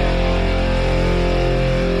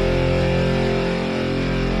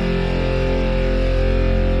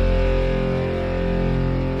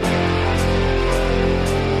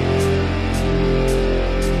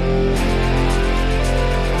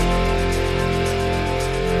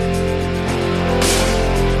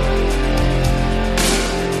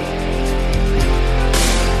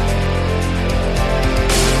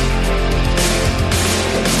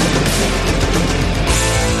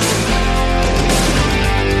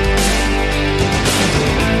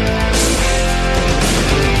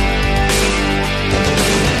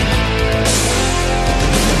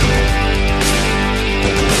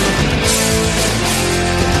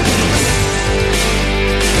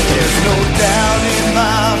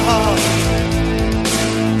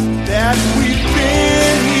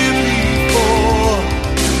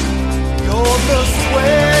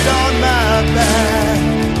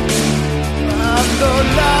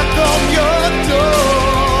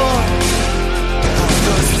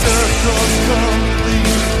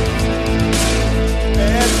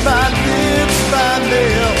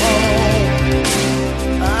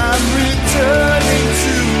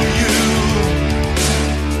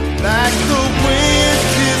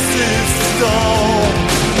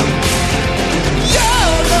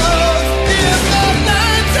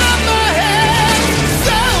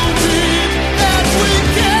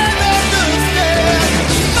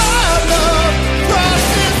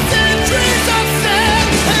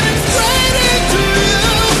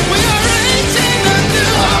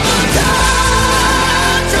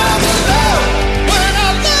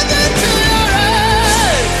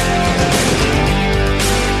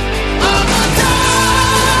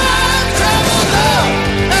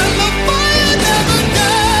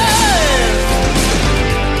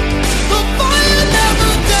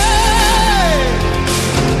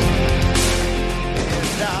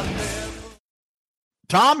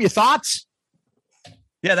 Tom, your thoughts?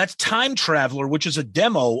 Yeah, that's Time Traveler, which is a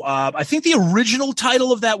demo. I think the original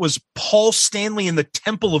title of that was Paul Stanley and the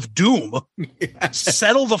Temple of Doom. Yes.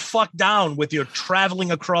 Settle the fuck down with your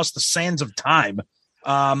traveling across the sands of time.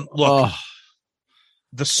 The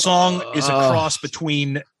song is a cross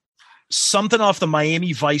between something off the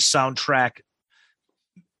Miami Vice soundtrack,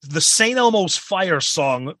 the St. Elmo's Fire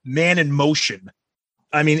song, Man in Motion.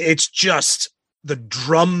 I mean, it's just the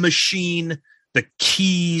drum machine, the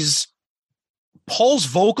keys. Paul's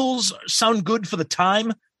vocals sound good for the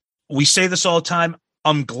time. We say this all the time.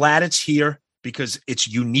 I'm glad it's here because it's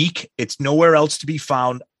unique. It's nowhere else to be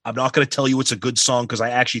found. I'm not going to tell you it's a good song because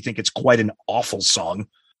I actually think it's quite an awful song.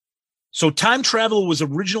 So Time Traveler was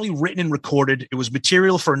originally written and recorded. It was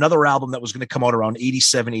material for another album that was going to come out around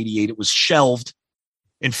 87, 88. It was shelved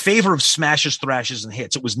in favor of smashes, thrashes, and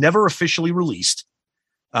hits. It was never officially released.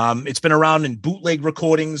 It's been around in bootleg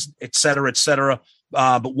recordings, et cetera.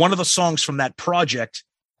 But one of the songs from that project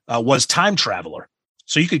was Time Traveler.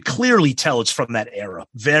 So you could clearly tell it's from that era.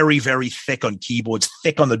 Very, very thick on keyboards,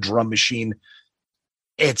 thick on the drum machine.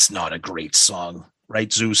 It's not a great song,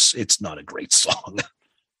 right, Zeus? It's not a great song.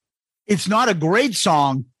 It's not a great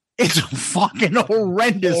song. It's a fucking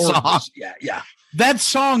horrendous song. Yeah. That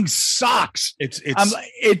song sucks. It's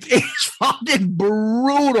fucking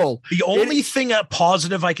brutal. The only thing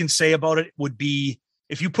positive I can say about it would be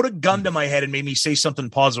if you put a gun to my head and made me say something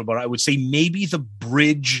positive about it, I would say maybe the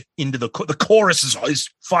bridge into the chorus is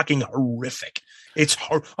fucking horrific. It's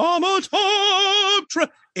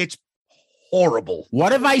it's horrible.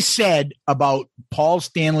 What have I said about Paul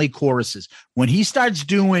Stanley choruses? When he starts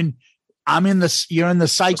doing you're in the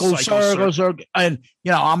cycle circles, and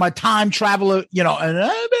I'm a time traveler,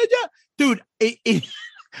 and dude,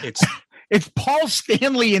 it's Paul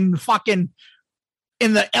Stanley in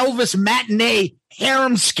the Elvis matinee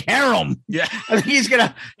harem scarum. Yeah. I think he's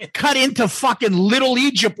gonna cut into fucking Little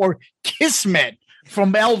Egypt or Kismet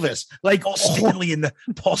from Elvis. Like Paul Stanley in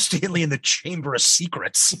the Chamber of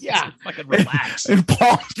Secrets. Yeah. Fucking relax. And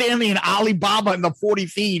Paul Stanley and Alibaba and the 40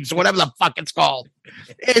 Thieves, whatever the fuck it's called.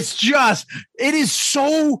 It is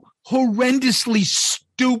so horrendously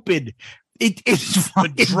stupid. It's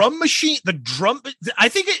fucking... The drum machine, I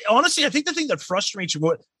think the thing that frustrates me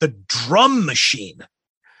more, the drum machine.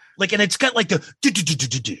 Like, and it's got like the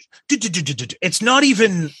it's not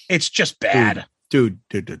even, it's just bad. Dude.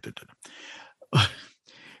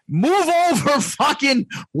 Move over, fucking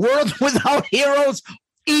World Without Heroes.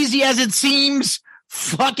 Easy as it seems,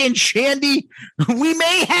 fucking Shandy. We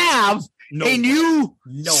may have a new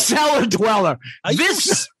cellar dweller.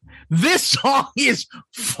 This song is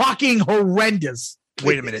fucking horrendous.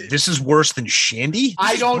 Wait a minute. This is worse than Shandy?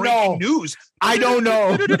 I don't know. News. I don't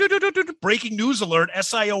know. Breaking news alert.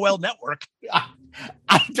 SIOL network.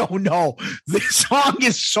 I don't know. This song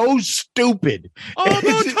is so stupid.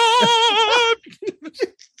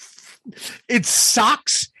 It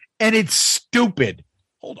sucks and it's stupid.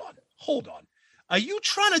 Hold on. Are you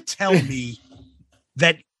trying to tell me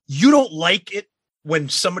that you don't like it when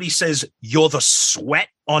somebody says you're the sweat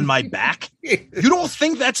on my back? You don't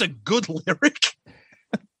think that's a good lyric?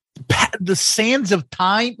 The sands of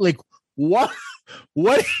time, like what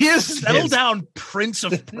is Settle down, Prince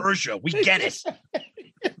of Persia. We get it.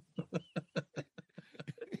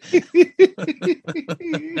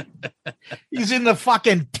 He's in the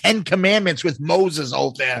fucking 10 Commandments with Moses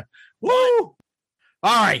out there. Woo! All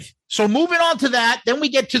right. So moving on to that, then we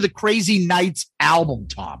get to the Crazy Nights album,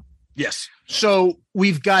 Tom. Yes. So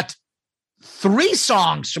we've got 3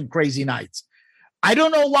 songs from Crazy Nights. I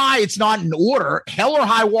don't know why it's not in order. Hell or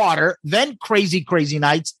High Water, then Crazy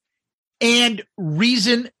Nights, and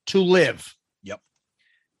Reason to Live. Yep.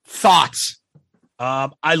 Thoughts?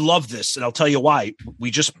 I love this, and I'll tell you why.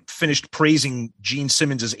 We just finished praising Gene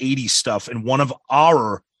Simmons' 80s stuff, and one of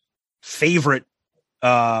our favorite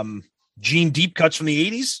Gene deep cuts from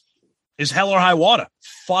the 80s is Hell or High Water.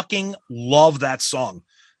 Fucking love that song.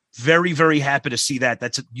 Very, very happy to see that.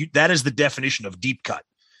 That is the definition of deep cut.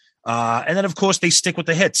 And then, of course, they stick with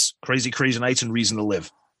the hits, Crazy Nights and Reason to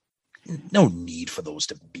Live. No need for those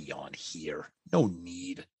to be on here. No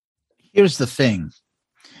need. Here's the thing,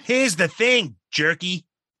 jerky.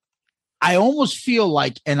 I almost feel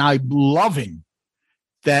like, and I'm loving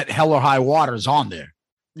that Hell or High Water is on there.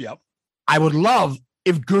 Yep. I would love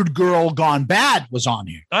if Good Girl Gone Bad was on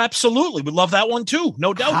here. Absolutely. We'd love that one too.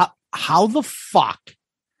 No doubt. How the fuck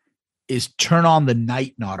is Turn on the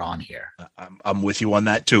Night not on here? I'm with you on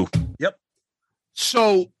that too. Yep.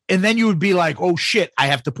 So, and then you would be like, oh shit, I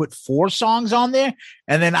have to put 4 songs on there.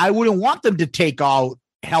 And then I wouldn't want them to take out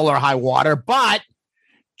Hell or High Water, but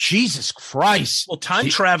Jesus Christ. Well,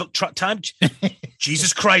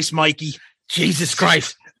 Jesus Christ, Mikey. Jesus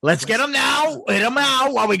Christ. Let's get them now. Hit them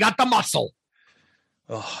now while we got the muscle.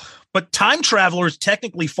 Oh, but Time Travelers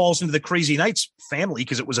technically falls into the Crazy Nights family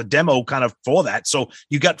because it was a demo kind of for that. So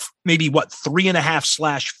you got maybe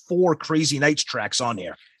 3.5/4 Crazy Nights tracks on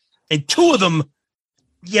there. And 2 of them,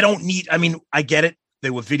 you don't need. I mean, I get it. They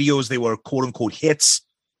were videos. They were quote unquote hits,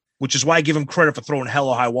 which is why I give them credit for throwing Hell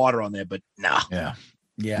or High Water on there. But nah. Yeah.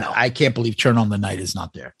 No. I can't believe Turn on the Night is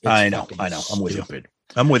not there. It's I know. I'm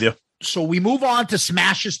with you. So we move on to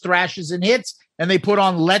Smashes, Thrashes, and Hits, and they put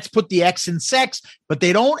on Let's Put the X in Sex, but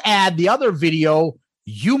they don't add the other video,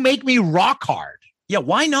 You Make Me Rock Hard. Yeah,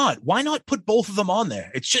 why not? Why not put both of them on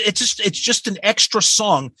there? It's just an extra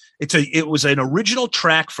song. It was an original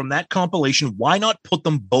track from that compilation. Why not put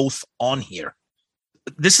them both on here?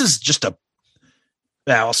 This is just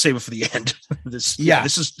I'll save it for the end. This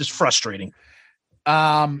is just frustrating.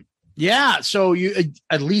 Yeah. So you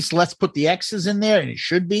at least let's put the X's in there, and it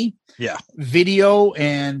should be. Yeah. Video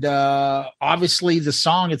and obviously the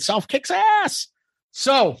song itself kicks ass.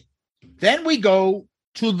 So then we go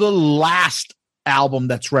to the last album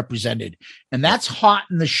that's represented, and that's Hot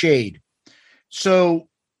in the Shade. So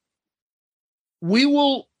we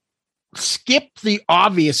will skip the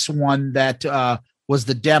obvious one that was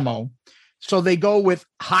the demo. So they go with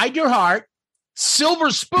Hide Your Heart, Silver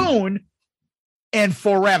Spoon, and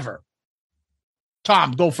Forever.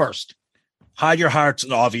 Tom, go first. Hide Your Heart's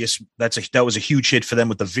an obvious. That was a huge hit for them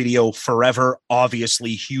with the video. Forever,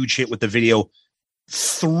 obviously, huge hit with the video.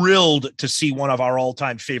 Thrilled to see one of our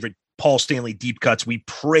all-time favorite Paul Stanley deep cuts. We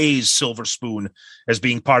praise Silver Spoon as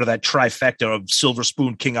being part of that trifecta of Silver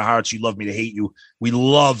Spoon, King of Hearts, You Love Me to Hate You. We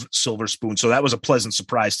love Silver Spoon. So that was a pleasant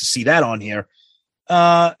surprise to see that on here.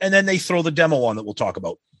 And then they throw the demo on that we'll talk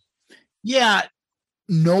about. Yeah.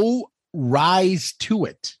 No rise to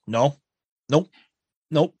it. Nope.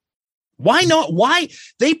 Why not? Why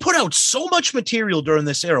they put out so much material during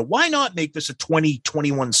this era? Why not make this a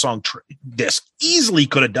 2021 song disc? Easily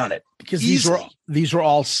could have done it because these were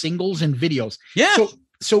all singles and videos. Yeah.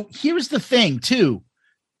 So here's the thing too.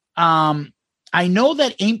 I know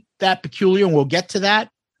that Ain't That Peculiar, and we'll get to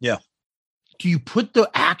that. Yeah. Do you put the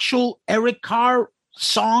actual Eric Carr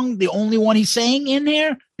song, the only one he's saying, in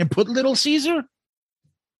there, and put Little Caesar?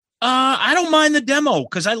 I don't mind the demo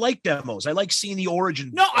because I like demos. I like seeing the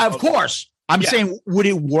origin. No, of course. I'm saying, would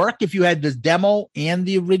it work if you had the demo and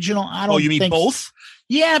the original? I don't. Oh, you mean both?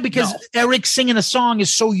 Yeah, because Eric singing a song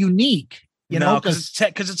is so unique. You know, because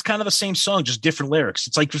it's kind of the same song, just different lyrics.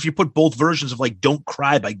 It's like if you put both versions of like "Don't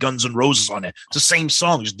Cry" by Guns N' Roses on it, it's the same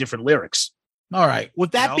song, just different lyrics. All right.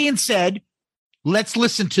 With that being said, let's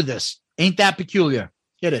listen to this. Ain't That Peculiar?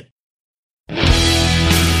 Hit it.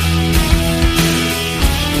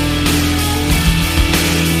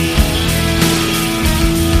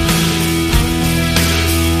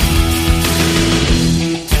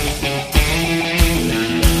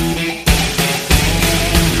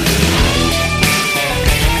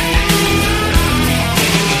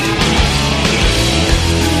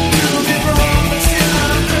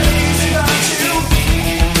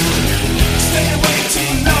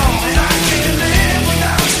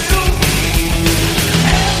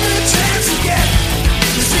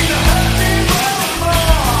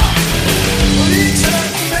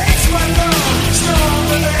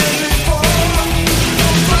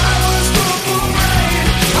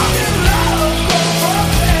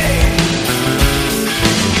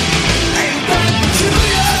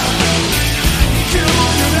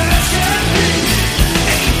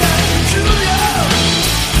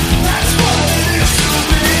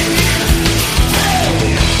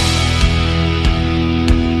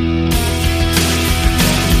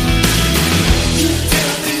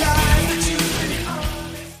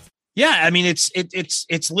 Yeah, I mean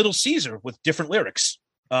it's Little Caesar with different lyrics,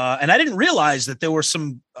 and I didn't realize that there were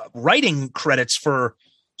some writing credits for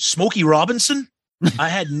Smokey Robinson. I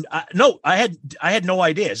had no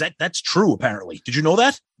idea. That's true? Apparently, did you know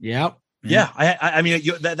that? Yep. Yeah, I mean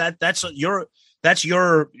that's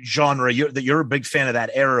your genre. You're a big fan of that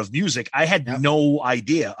era of music. I had no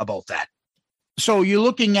idea about that. So you're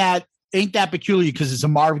looking at Ain't That Peculiar because it's a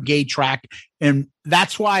Marvin Gaye track. And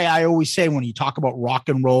that's why I always say when you talk about rock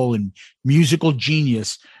and roll and musical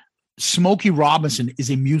genius, Smokey Robinson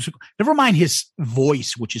is a musical, never mind his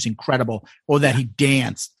voice, which is incredible, or that he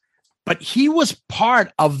danced, but he was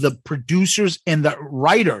part of the producers and the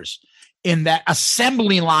writers in that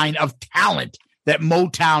assembly line of talent that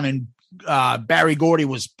Motown and Barry Gordy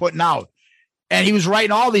was putting out. And he was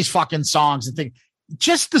writing all these fucking songs and things.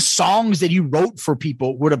 Just the songs that he wrote for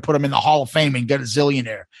people would have put him in the Hall of Fame and get a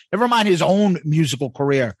zillionaire. Never mind his own musical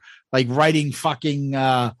career, like writing fucking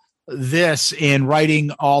this and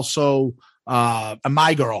writing also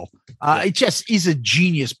My Girl. He's a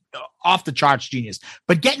genius, off the charts genius.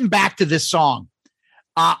 But getting back to this song,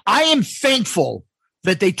 I am thankful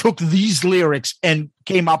that they took these lyrics and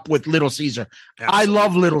came up with Little Caesar. Absolutely. I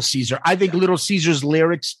love Little Caesar. I think Little Caesar's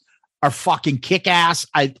lyrics are fucking kick ass.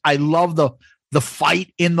 I love the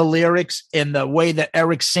fight in the lyrics and the way that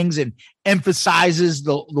Eric sings and emphasizes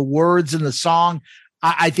the words in the song.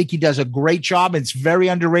 I think he does a great job. It's a very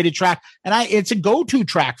underrated track. And it's a go-to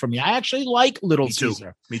track for me. I actually like Little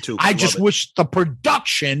Caesar. Me too. I just wish the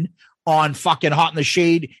production on fucking Hot in the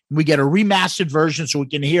Shade, we get a remastered version so we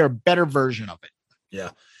can hear a better version of it.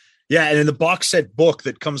 Yeah. Yeah, and in the box set book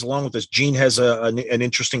that comes along with this, Gene has an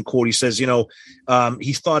interesting quote. He says, he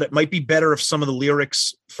thought it might be better if some of the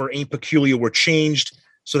lyrics for Ain't Peculiar were changed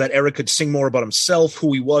so that Eric could sing more about himself,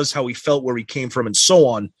 who he was, how he felt, where he came from, and so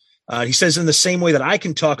on. He says, in the same way that I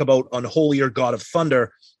can talk about Unholier God of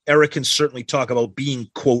Thunder, Eric can certainly talk about being,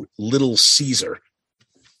 quote, Little Caesar.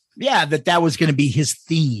 Yeah, that was going to be his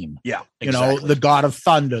theme. Yeah, exactly. The God of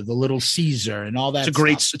Thunder, the Little Caesar, and all that.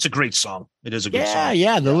 It's a great song. It is a good song.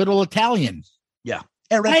 Yeah, the Little Italian. Yeah,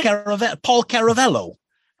 Paul Caravello.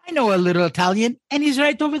 I know a little Italian, and he's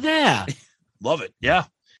right over there. Love it. Yeah.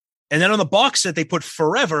 And then on the box set, they put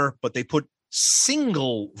Forever, but they put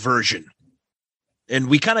single version. And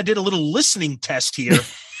we kind of did a little listening test here.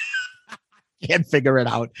 Can't figure it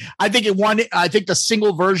out. I think the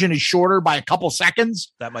single version is shorter by a couple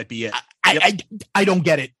seconds. That might be it. I don't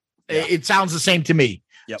get it. Yeah. It sounds the same to me.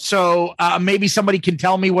 Yep. So maybe somebody can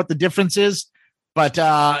tell me what the difference is. But,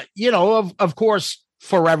 of course,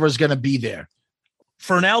 Forever is going to be there.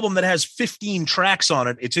 For an album that has 15 tracks on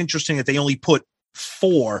it, it's interesting that they only put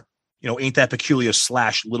 4, Ain't That Peculiar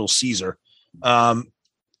 / Little Caesar.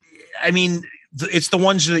 It's the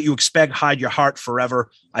ones that you expect. Hide Your Heart, Forever.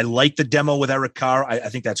 I like the demo with Eric Carr. I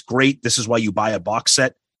think that's great. This is why you buy a box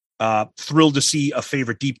set. Thrilled to see a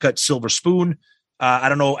favorite deep cut, Silver Spoon. I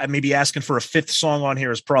don't know. Maybe asking for a 5th song on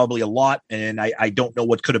here is probably a lot. And I don't know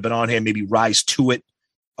what could have been on here. Maybe Rise to It.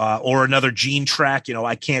 Or another Gene track.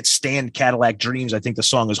 I can't stand Cadillac Dreams. I think the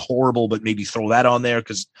song is horrible, but maybe throw that on there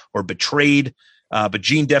or Betrayed. But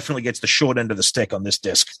Gene definitely gets the short end of the stick on this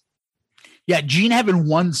disc. Yeah, Gene having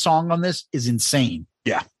one song on this is insane.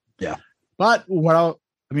 Yeah. But what are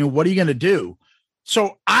you going to do?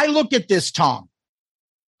 So I look at this, Tom.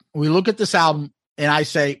 We look at this album, and I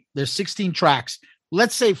say there's 16 tracks.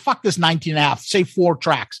 Let's say fuck this 19 and a half. Say 4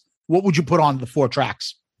 tracks. What would you put on the 4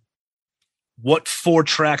 tracks? What 4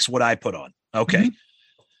 tracks would I put on? Okay. Mm-hmm.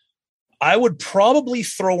 I would probably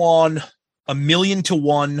throw on A Million to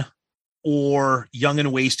One or Young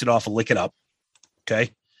and Wasted off of Lick It Up.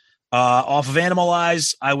 Okay. Off of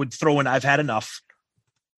Animalize, I would throw in I've Had Enough.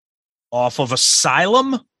 Off of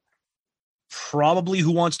Asylum, probably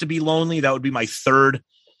Who Wants to Be Lonely. That would be my 3rd.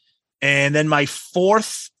 And then my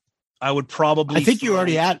 4th, I would probably. I think you're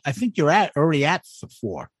already at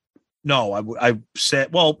 4. No, I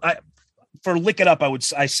said, for Lick It Up,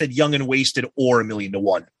 I said Young and Wasted or A Million to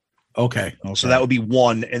One. Okay. So that would be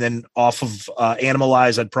 1. And then off of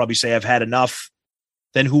Animalize, I'd probably say I've Had Enough.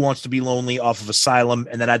 Then Who Wants to Be Lonely off of Asylum.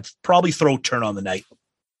 And then I'd probably throw Turn on the Night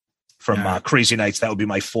from Crazy Nights. That would be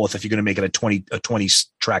my 4th if you're going to make it a 20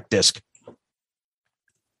 track disc.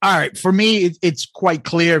 All right. For me, it's quite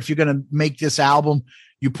clear. If you're going to make this album,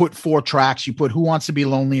 you put 4 tracks. You put Who Wants to Be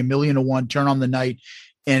Lonely, A Million to One, Turn on the Night.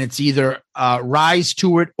 And it's either Rise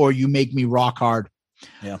to It or You Make Me Rock Hard.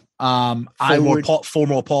 Yeah. 4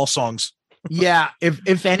 more Paul songs. Yeah.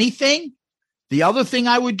 If anything, the other thing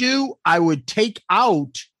I would do, I would take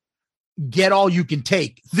out Get All You Can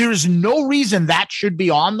Take. There's no reason that should be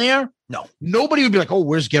on there. No. Nobody would be like, oh,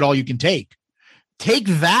 where's Get All You Can Take? Take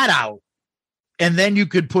that out. And then you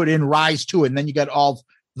could put in Rise to It. And then you got all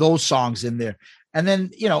those songs in there. And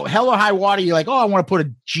then, Hell or High Water, you're like, oh, I want to put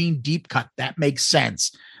a Gene deep cut. That makes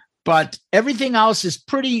sense. But everything else is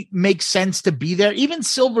makes sense to be there. Even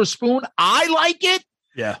Silver Spoon, I like it.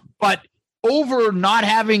 Yeah. But over not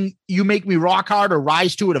having You Make Me Rock Hard or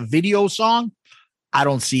Rise to It, a video song, I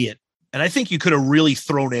don't see it. And I think you could have really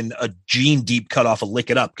thrown in a Gene deep cut off of Lick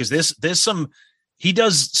It Up, because he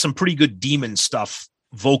does some pretty good demon stuff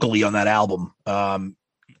vocally on that album.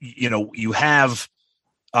 You have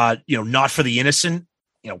Not for the Innocent.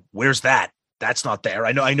 Where's that? That's not there.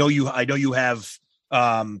 I know you have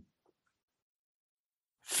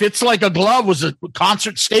Fits Like a Glove was a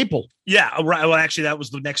concert staple. Yeah, right. Well, actually, that was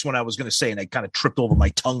the next one I was going to say, and I kind of tripped over my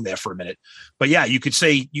tongue there for a minute. But yeah, you could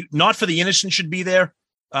say Not for the Innocent should be there.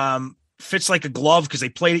 Fits Like a Glove, because they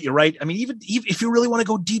played it. You're right. I mean, even if you really want to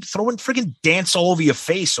go deep, throw in friggin' Dance All Over Your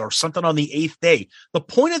Face or something on the 8th Day. The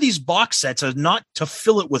point of these box sets is not to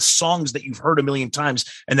fill it with songs that you've heard a million times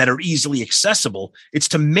and that are easily accessible. It's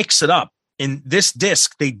to mix it up. In this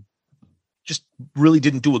disc, they just really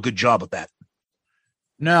didn't do a good job with that.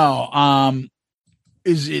 No.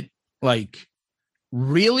 Is it like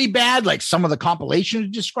really bad? Like some of the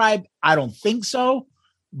compilations described? I don't think so.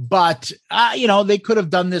 But, they could have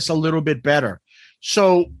done this a little bit better.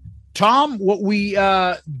 So, Tom, what we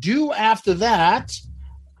do after that,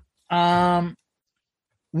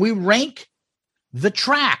 we rank the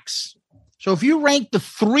tracks. So if you rank the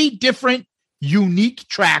 3 different unique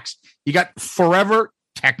tracks, you got Forever,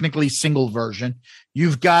 technically single version.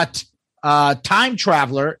 You've got Time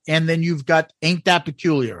Traveler, and then you've got Ain't That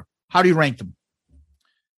Peculiar. How do you rank them?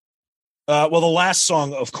 Well, the last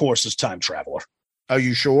song, of course, is Time Traveler. Are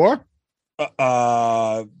you sure?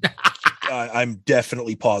 I'm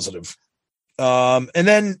definitely positive. And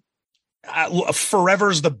then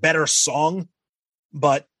Forever's the better song,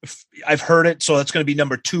 but I've heard it, so that's going to be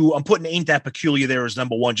number 2. I'm putting Ain't That Peculiar there as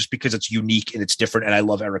number 1 just because it's unique and it's different, and I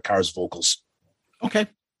love Eric Carr's vocals. Okay.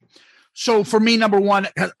 So for me, number 1,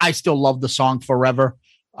 I still love the song Forever.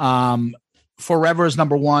 Forever is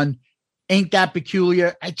number 1. Ain't That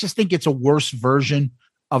Peculiar. I just think it's a worse version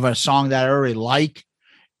of a song that I already like.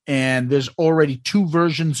 And there's already 2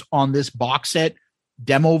 versions on this box set,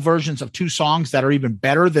 demo versions of 2 songs that are even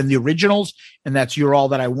better than the originals. And that's You're All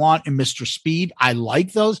That I Want and Mr. Speed. I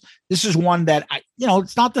like those. This is one that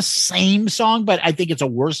it's not the same song, but I think it's a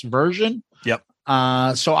worse version. Yep.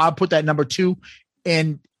 So I'll put that number 2.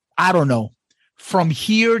 And I don't know, from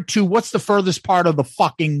here to what's the furthest part of the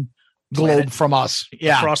fucking globe from us?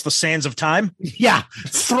 Yeah. Across the sands of time. Yeah.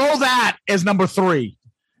 Throw that as number 3.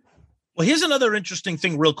 Well, here's another interesting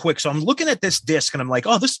thing real quick. So I'm looking at this disc and I'm like,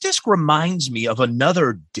 oh, this disc reminds me of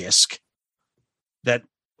another disc that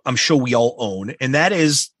I'm sure we all own. And that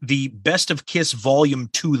is the Best of Kiss Volume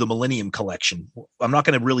 2, the Millennium Collection. I'm not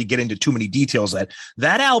going to really get into too many details.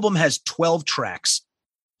 That album has 12 tracks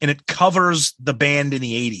and it covers the band in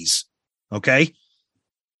the 80s. Okay.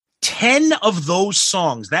 10 of those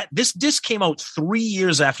songs this disc came out 3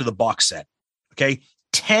 years after the box set. Okay.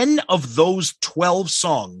 10 of those 12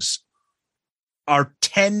 songs are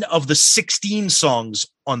 10 of the 16 songs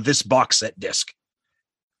on this box set disc.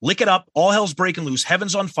 Lick It Up, All Hell's Breaking Loose,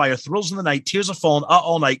 Heaven's on Fire, Thrills in the Night, Tears Are Falling,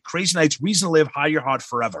 All Night, Crazy Nights, Reason to Live, Hide Your Heart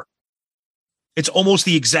Forever. It's almost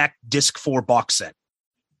the exact disc 4 box set.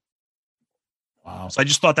 Wow. So I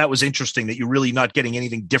just thought that was interesting that you're really not getting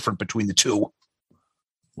anything different between the 2.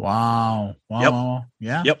 Wow. Yep.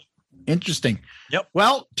 Yeah. Yep. Interesting. Yep.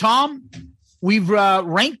 Well, Tom, we've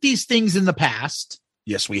ranked these things in the past.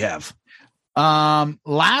 Yes, we have.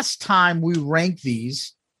 Last time we ranked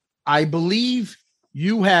these, I believe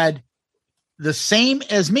you had the same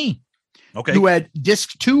as me. Okay. You had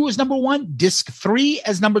disc 2 as number 1, disc 3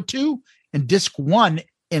 as number 2, and disc 1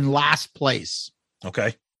 in last place.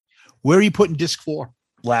 Okay. Where are you putting disc 4?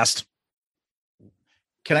 Last.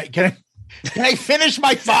 Can I finish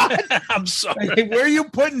my thought? I'm sorry. Where are you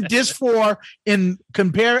putting disc 4 in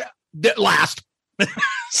last?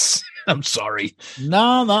 I'm sorry.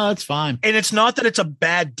 No, that's fine. And it's not that it's a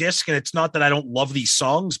bad disc, and it's not that I don't love these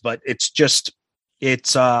songs, but it's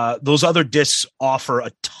those other discs offer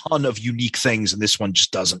a ton of unique things, and this one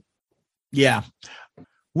just doesn't. Yeah.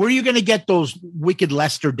 Where are you going to get those Wicked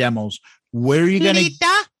Lester demos? Where are you going to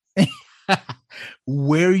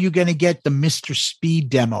Where are you going to get the Mr. Speed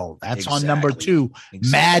demo? That's on number 2.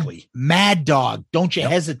 Exactly. Mad Dog. Don't you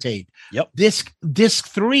hesitate. Yep. Disc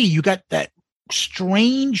 3, you got that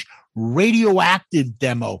strange Radioactive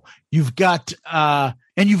demo. You've got and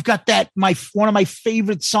you've got that one of my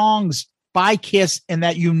favorite songs by Kiss in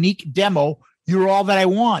that unique demo, You're All That I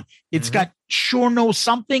Want. It's got Sure Know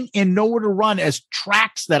Something and Nowhere to Run as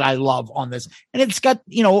tracks that I love on this. And it's got,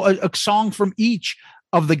 a song from each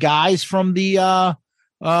of the guys from the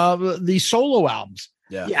solo albums.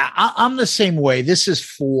 Yeah. I'm the same way. This is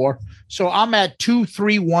 4. So I'm at 2,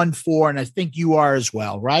 3, 1, 4. And I think you are as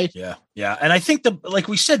well, right? Yeah. Yeah. And I think like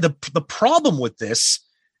we said, the problem with this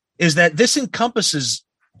is that this encompasses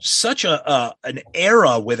such an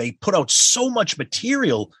era where they put out so much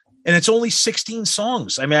material and it's only 16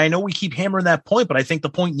 songs. I mean, I know we keep hammering that point, but I think the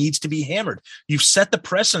point needs to be hammered. You've set the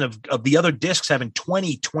precedent of the other discs having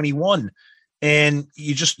 20, 21, and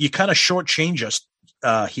you kind of shortchange us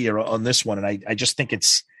here on this one. And I just think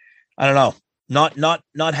I don't know,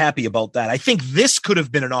 not happy about that. I think this could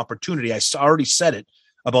have been an opportunity. I already said it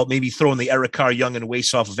about maybe throwing the Eric Carr Young and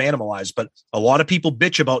Waste off of Animalize, but a lot of people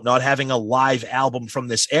bitch about not having a live album from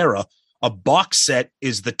this era. A box set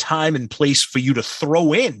is the time and place for you to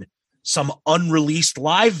throw in some unreleased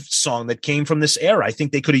live song that came from this era. I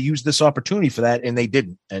think they could have used this opportunity for that, and they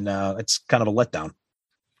didn't. And it's kind of a letdown.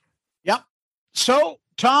 Yep. So,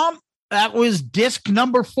 Tom, that was disc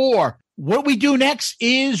number 4. What we do next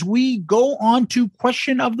is we go on to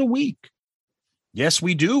question of the week. Yes,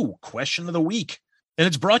 we do. Question of the week. And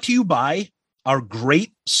it's brought to you by our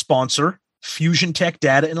great sponsor, Fusion Tech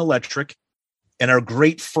Data and Electric, and our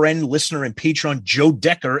great friend, listener, and patron, Joe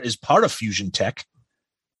Decker, is part of Fusion Tech.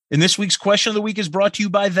 And this week's question of the week is brought to you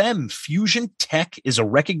by them. Fusion Tech is a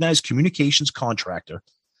recognized communications contractor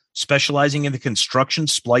specializing in the construction,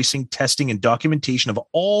 splicing, testing, and documentation of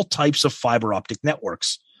all types of fiber optic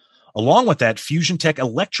networks. Along with that, Fusion Tech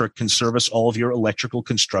Electric can service all of your electrical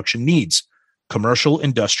construction needs, commercial,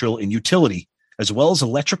 industrial, and utility, as well as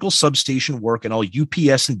electrical substation work and all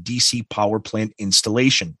UPS and DC power plant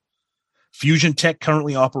installation. Fusion Tech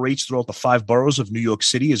currently operates throughout the 5 boroughs of New York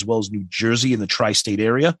City, as well as New Jersey and the tri-state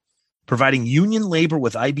area. providing union labor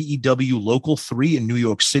with IBEW Local 3 in New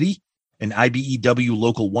York City and IBEW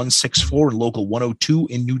Local 164 and Local 102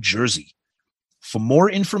 in New Jersey. For more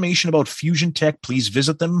information about Fusion Tech, please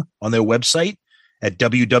visit them on their website at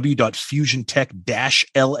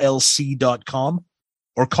www.fusiontech-llc.com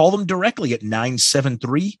or call them directly at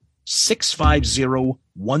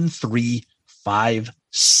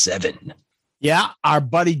 973-650-1357. Yeah, our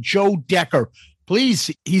buddy Joe Decker.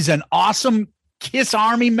 Please, he's an awesome KISS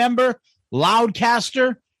Army member,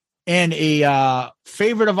 Loudcaster, and a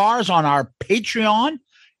favorite of ours on our Patreon.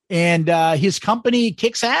 And his company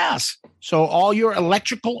kicks ass. So all your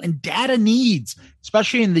electrical and data needs,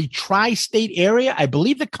 especially in the tri-state area, I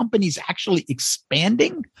believe the company's actually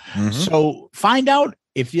expanding. Mm-hmm. So find out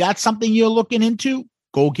if that's something you're looking into.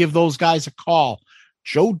 Go give those guys a call.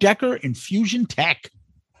 Joe Decker and Fusion Tech.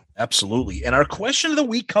 Absolutely. And our question of the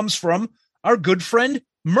week comes from our good friend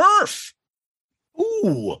Murph.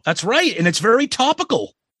 Ooh, that's right. And it's very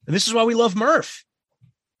topical. And this is why we love Murph.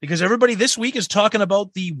 Because everybody this week is talking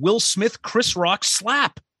about the Will Smith, Chris Rock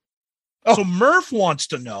slap. Oh. So Murph wants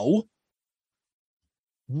to know,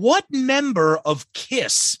 what member of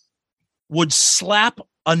KISS would slap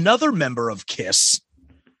another member of KISS,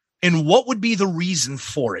 and what would be the reason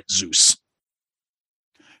for it, Zeus?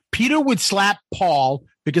 Peter would slap Paul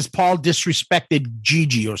because Paul disrespected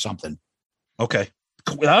Gigi or something. Okay.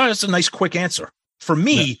 That's a nice, quick answer. For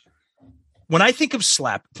me, when I think of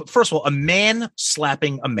slap, first of all, a man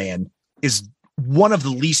slapping a man is one of the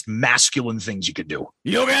least masculine things you could do.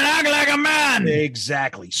 You can act like a man.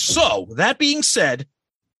 Exactly. So that being said,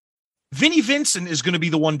 Vinnie Vincent is going to be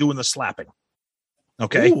the one doing the slapping.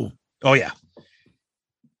 Okay. Ooh. Oh yeah.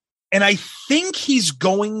 And I think he's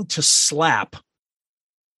going to slap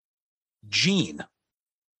Gene.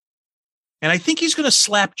 And I think he's going to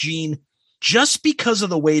slap Gene just because of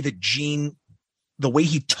the way that Gene, the way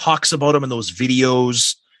he talks about him in those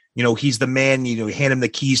videos. You know, he's the man, you know, hand him the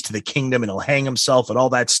keys to the kingdom and he'll hang himself and all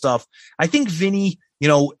that stuff. I think Vinny, you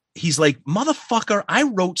know, he's like, motherfucker, I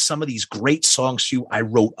wrote some of these great songs for you. I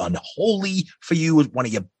wrote Unholy for you, one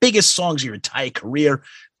of your biggest songs of your entire career.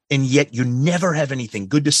 And yet you never have anything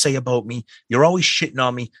good to say about me. You're always shitting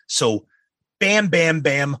on me. So bam, bam,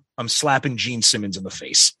 bam, I'm slapping Gene Simmons in the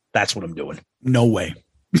face. That's what I'm doing. No way.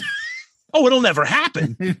 Oh, it'll never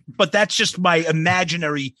happen. But that's just my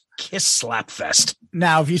imaginary KISS slap fest.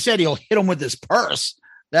 Now, if you said he'll hit him with his purse,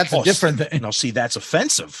 that's a different thing. No, see, that's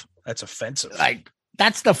offensive. That's offensive. Like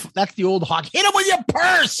that's the old hawk. Hit him with your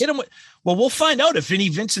purse. Hit him with. Well, we'll find out if Vinnie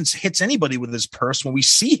Vincent hits anybody with his purse when we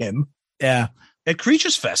see him. Yeah, at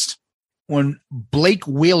Creatures Fest. When Blake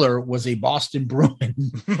Wheeler was a Boston Bruin,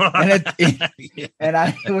 and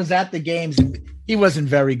I was at the games, he wasn't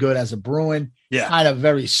very good as a Bruin. Yeah, kind of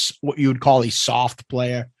very what you would call a soft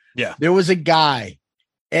player. Yeah, there was a guy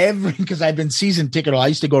because I've been season ticket. I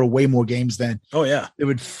used to go to way more games then. Oh yeah, they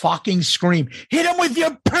would fucking scream, "Hit him with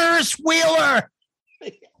your purse, Wheeler!"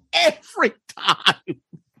 every time.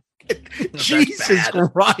 Jesus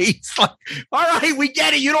Christ. Like, all right, we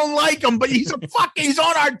get it. You don't like him, but he's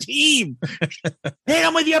on our team. Hit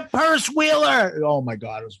him with your purse, Wheeler. Oh my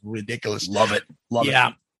God, it was ridiculous. Love it. Love it.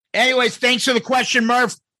 Yeah. Anyways, thanks for the question,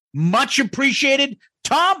 Murph. Much appreciated.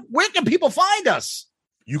 Tom, where can people find us?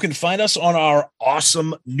 You can find us on our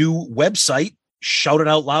awesome new website,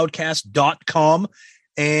 shoutitoutloudcast.com.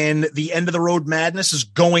 And the End of the Road Madness is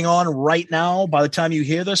going on right now. By the time you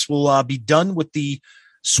hear this, we'll be done with the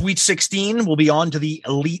Sweet 16. We'll be on to the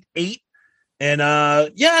Elite 8. And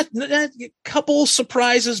a couple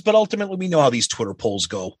surprises, but ultimately we know how these Twitter polls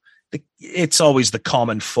go. It's always the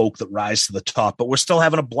common folk that rise to the top, but we're still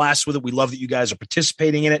having a blast with it. We love that you guys are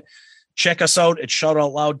participating in it. Check us out at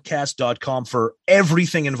shoutitoutloudcast.com for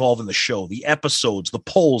everything involved in the show, the episodes, the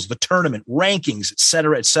polls, the tournament, rankings, et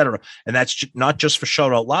cetera, et cetera. And that's not just for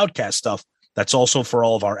Shout Out Loudcast stuff. That's also for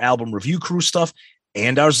all of our album review crew stuff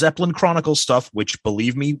and our Zeppelin Chronicles stuff, which,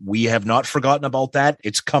 believe me, we have not forgotten about that.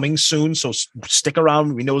 It's coming soon, so stick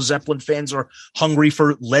around. We know Zeppelin fans are hungry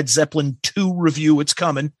for Led Zeppelin 2 review. It's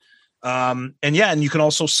coming. And you can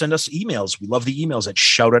also send us emails. We love the emails at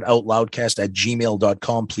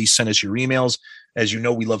shoutitoutloudcast@gmail.com. Please send us your emails. As you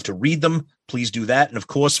know, we love to read them. Please do that. And of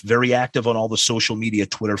course, very active on all the social media,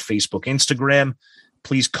 Twitter, Facebook, Instagram.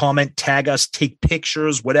 Please comment, tag us, take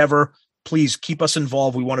pictures, whatever. Please keep us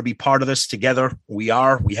involved. We want to be part of this together. We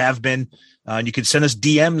have been. And you can send us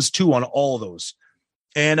DMs too on all of those.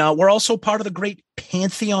 And we're also part of the great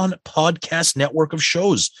Pantheon podcast network of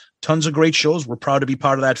shows. Tons of great shows. We're proud to be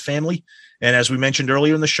part of that family. And as we mentioned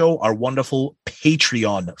earlier in the show, our wonderful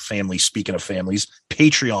Patreon family, speaking of families,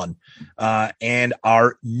 Patreon, and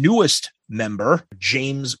our newest member,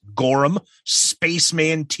 James Gorham,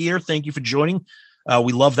 Spaceman tier. Thank you for joining.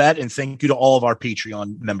 We love that. And thank you to all of our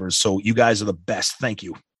Patreon members. So you guys are the best. Thank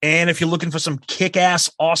you. And if you're looking for some kick-ass,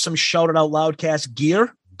 awesome Shout It Out Loudcast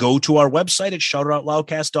gear, go to our website at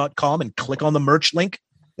shoutitoutloudcast.com and click on the merch link.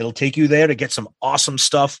 It'll take you there to get some awesome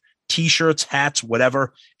stuff, T-shirts, hats,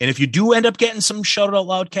 whatever. And if you do end up getting some Shout It Out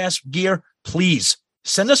Loudcast gear, please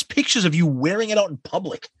send us pictures of you wearing it out in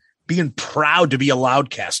public, being proud to be a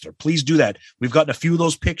Loudcaster. Please do that. We've gotten a few of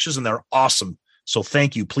those pictures, and they're awesome. So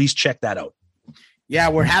thank you. Please check that out. Yeah,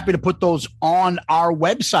 we're happy to put those on our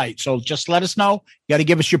website. So just let us know. You got to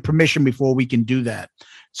give us your permission before we can do that.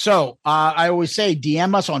 So I always say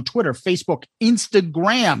DM us on Twitter, Facebook,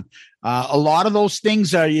 Instagram. A lot of those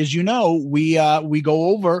things, as you know, we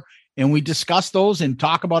go over and we discuss those and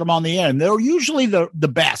talk about them on the air. And they're usually the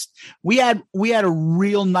best. We had a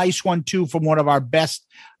real nice one, too, from one of our best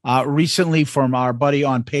recently from our buddy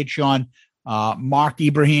on Patreon, Mark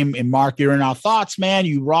Ibrahim. And Mark, you're in our thoughts, man.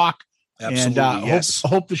 You rock. Absolutely, and yes.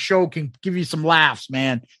 hope the show can give you some laughs,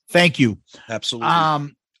 man. Thank you.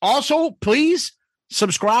 Absolutely. Also, please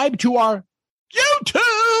subscribe to our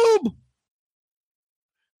YouTube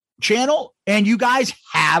channel, and you guys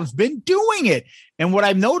have been doing it. And what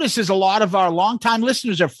I've noticed is a lot of our longtime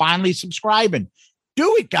listeners are finally subscribing.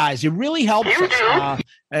 Do it, guys. It really helps us.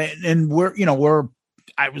 And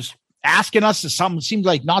I was asking us to something seems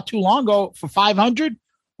like not too long ago for 500.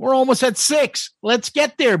 We're almost at 6. Let's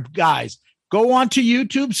get there, guys. Go on to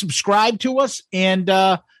YouTube, subscribe to us, and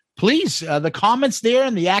please, the comments there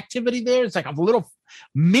and the activity there, it's like a little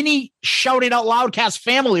mini Shout It Out Loudcast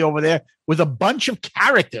family over there with a bunch of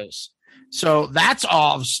characters. So that's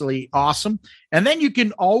obviously awesome. And then you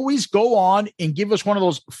can always go on and give us one of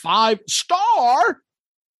those 5-star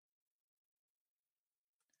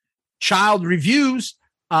child reviews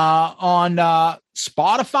on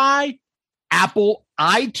Spotify, Apple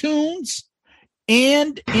iTunes,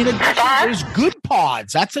 and in addition, there's Good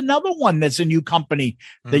Pods. That's another one that's a new company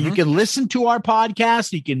that you can listen to our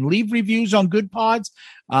podcast. You can leave reviews on Good Pods.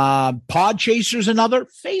 Podchaser's another.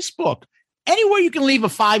 Facebook. Anywhere you can leave a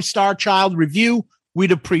 5-star child review,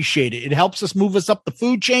 we'd appreciate it. It helps us move us up the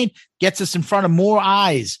food chain, gets us in front of more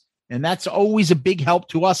eyes. And that's always a big help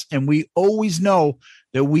to us. And we always know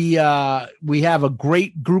that we have a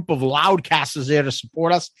great group of loudcasters there to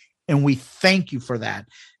support us. And we thank you for that.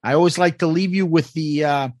 I always like to leave you with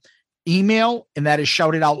the email, and that is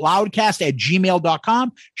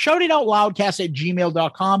shoutitoutloudcast@gmail.com.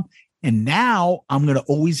 Shoutitoutloudcast@gmail.com. And now I'm going to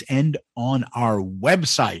always end on our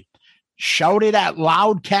website,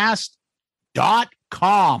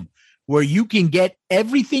 shoutitoutloudcast.com, where you can get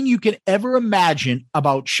everything you can ever imagine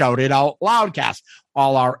about Shout It Out Loudcast.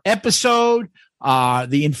 All our episode,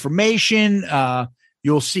 the information,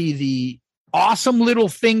 you'll see the awesome little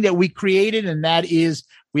thing that we created, and that is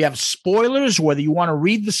we have spoilers, whether you want to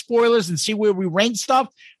read the spoilers and see where we rank stuff,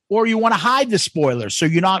 or you want to hide the spoilers so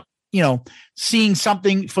you're not seeing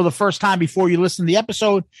something for the first time before you listen to the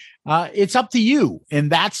episode. It's up to you,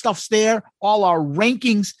 and that stuff's there. All our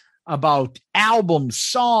rankings about albums,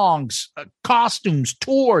 songs, costumes,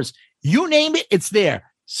 tours, you name it, it's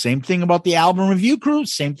there. Same thing about the album review crew,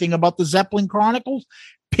 same thing about the Zeppelin Chronicles.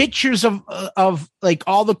 Pictures of like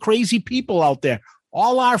all the crazy people out there,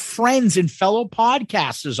 all our friends and fellow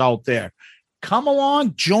podcasters out there. Come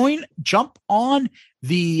along, jump on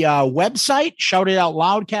the website,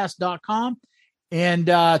 shoutitoutloudcast.com, and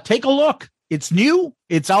take a look. It's new,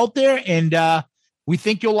 it's out there, and we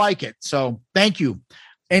think you'll like it. So thank you.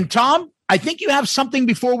 And Tom, I think you have something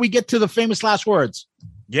before we get to the famous last words.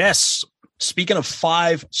 Yes. Speaking of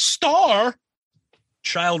 5-star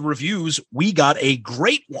child reviews, we got a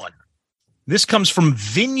great one. This comes from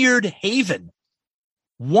Vineyard Haven,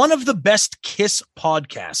 one of the best KISS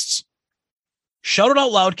podcasts. Shout It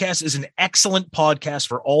Out Loudcast is an excellent podcast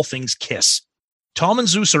for all things KISS. Tom and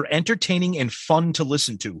Zeus are entertaining and fun to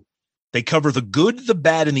listen to. They cover the good, the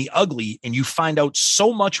bad, and the ugly, and you find out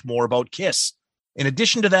so much more about KISS. In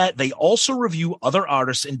addition to that, they also review other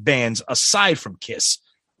artists and bands aside from KISS.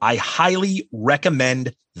 I highly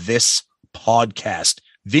recommend this podcast.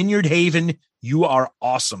 Vineyard Haven, you are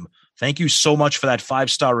awesome. Thank you so much for that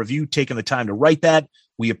 5-star review, taking the time to write that.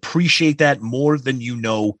 We appreciate that more than you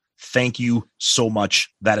know. Thank you so much.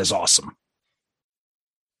 That is awesome.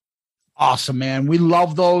 Awesome, man. We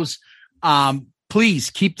love those. Please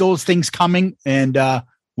keep those things coming, and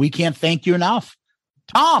we can't thank you enough.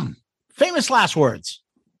 Tom, famous last words.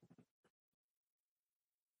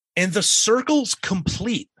 And the circle's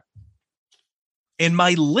complete, and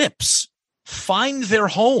my lips find their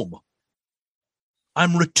home.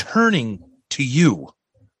 I'm returning to you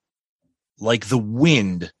like the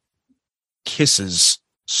wind kisses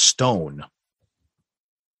Stone.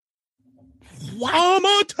 One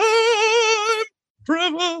more time,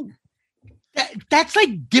 forever. That's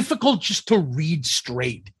like difficult just to read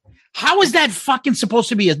straight. How is that fucking supposed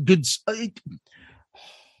to be a good?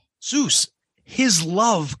 Zeus, his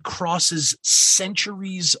love crosses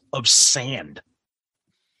centuries of sand.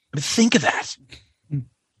 I mean, think of that.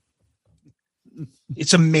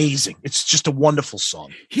 It's amazing. It's just a wonderful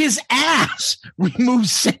song. His ass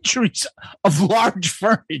removes centuries of large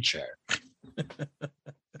furniture.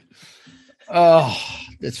 Oh,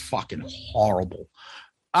 that's fucking horrible.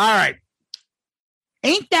 All right.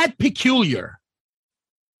 Ain't that peculiar?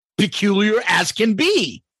 Peculiar as can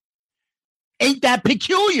be. Ain't that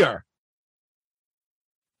peculiar?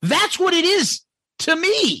 That's what it is to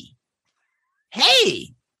me.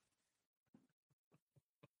 Hey.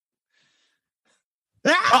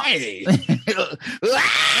 Hey. It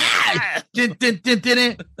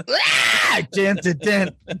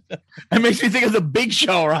makes me think of the Big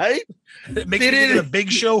Show, right? It makes me think of the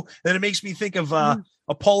Big Show, and it makes me think of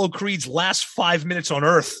Apollo Creed's last 5 minutes on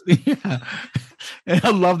Earth. Yeah. And I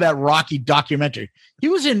love that Rocky documentary. He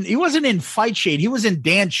wasn't in fight shape. He was in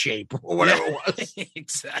dance shape or whatever it was.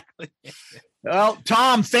 Exactly. Well,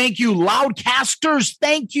 Tom, thank you. Loudcasters,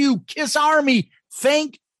 thank you. Kiss Army,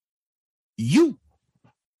 thank you.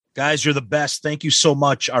 Guys, you're the best. Thank you so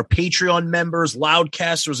much. Our Patreon members,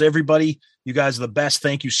 Loudcasters, everybody, you guys are the best.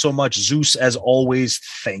 Thank you so much. Zeus, as always,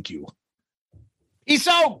 thank you. Peace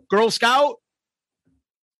out, Girl Scout.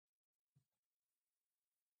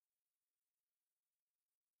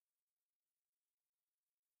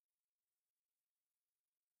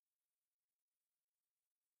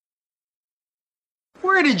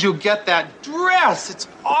 Where did you get that dress? It's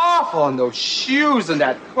awful. And those shoes and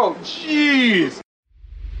that coat. Jeez.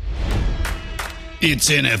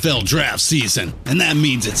 It's NFL draft season, and that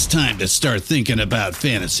means it's time to start thinking about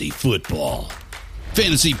fantasy football.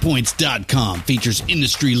 FantasyPoints.com features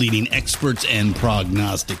industry-leading experts and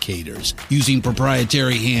prognosticators using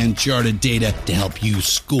proprietary hand-charted data to help you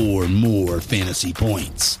score more fantasy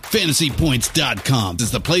points. FantasyPoints.com is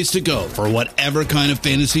the place to go for whatever kind of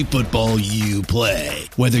fantasy football you play.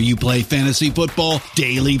 Whether you play fantasy football,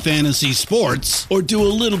 daily fantasy sports, or do a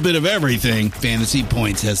little bit of everything, Fantasy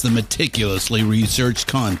Points has the meticulously researched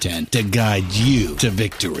content to guide you to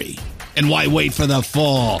victory. And why wait for the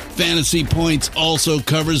fall? Fantasy Points also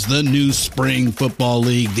covers the new spring football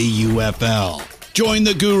league, the UFL. Join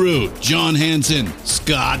the guru, John Hansen,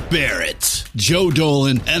 Scott Barrett, Joe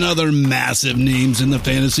Dolan, and other massive names in the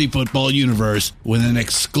fantasy football universe with an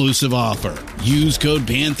exclusive offer. Use code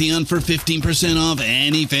Pantheon for 15% off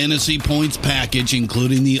any Fantasy Points package,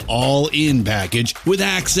 including the all-in package with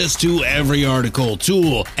access to every article,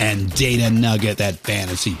 tool, and data nugget that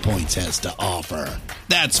Fantasy Points has to offer.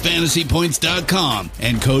 That's FantasyPoints.com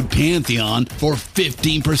and code Pantheon for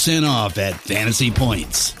 15% off at Fantasy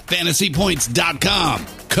Points. FantasyPoints.com,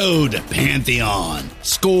 code Pantheon.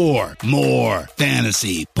 Score more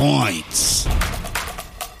fantasy points.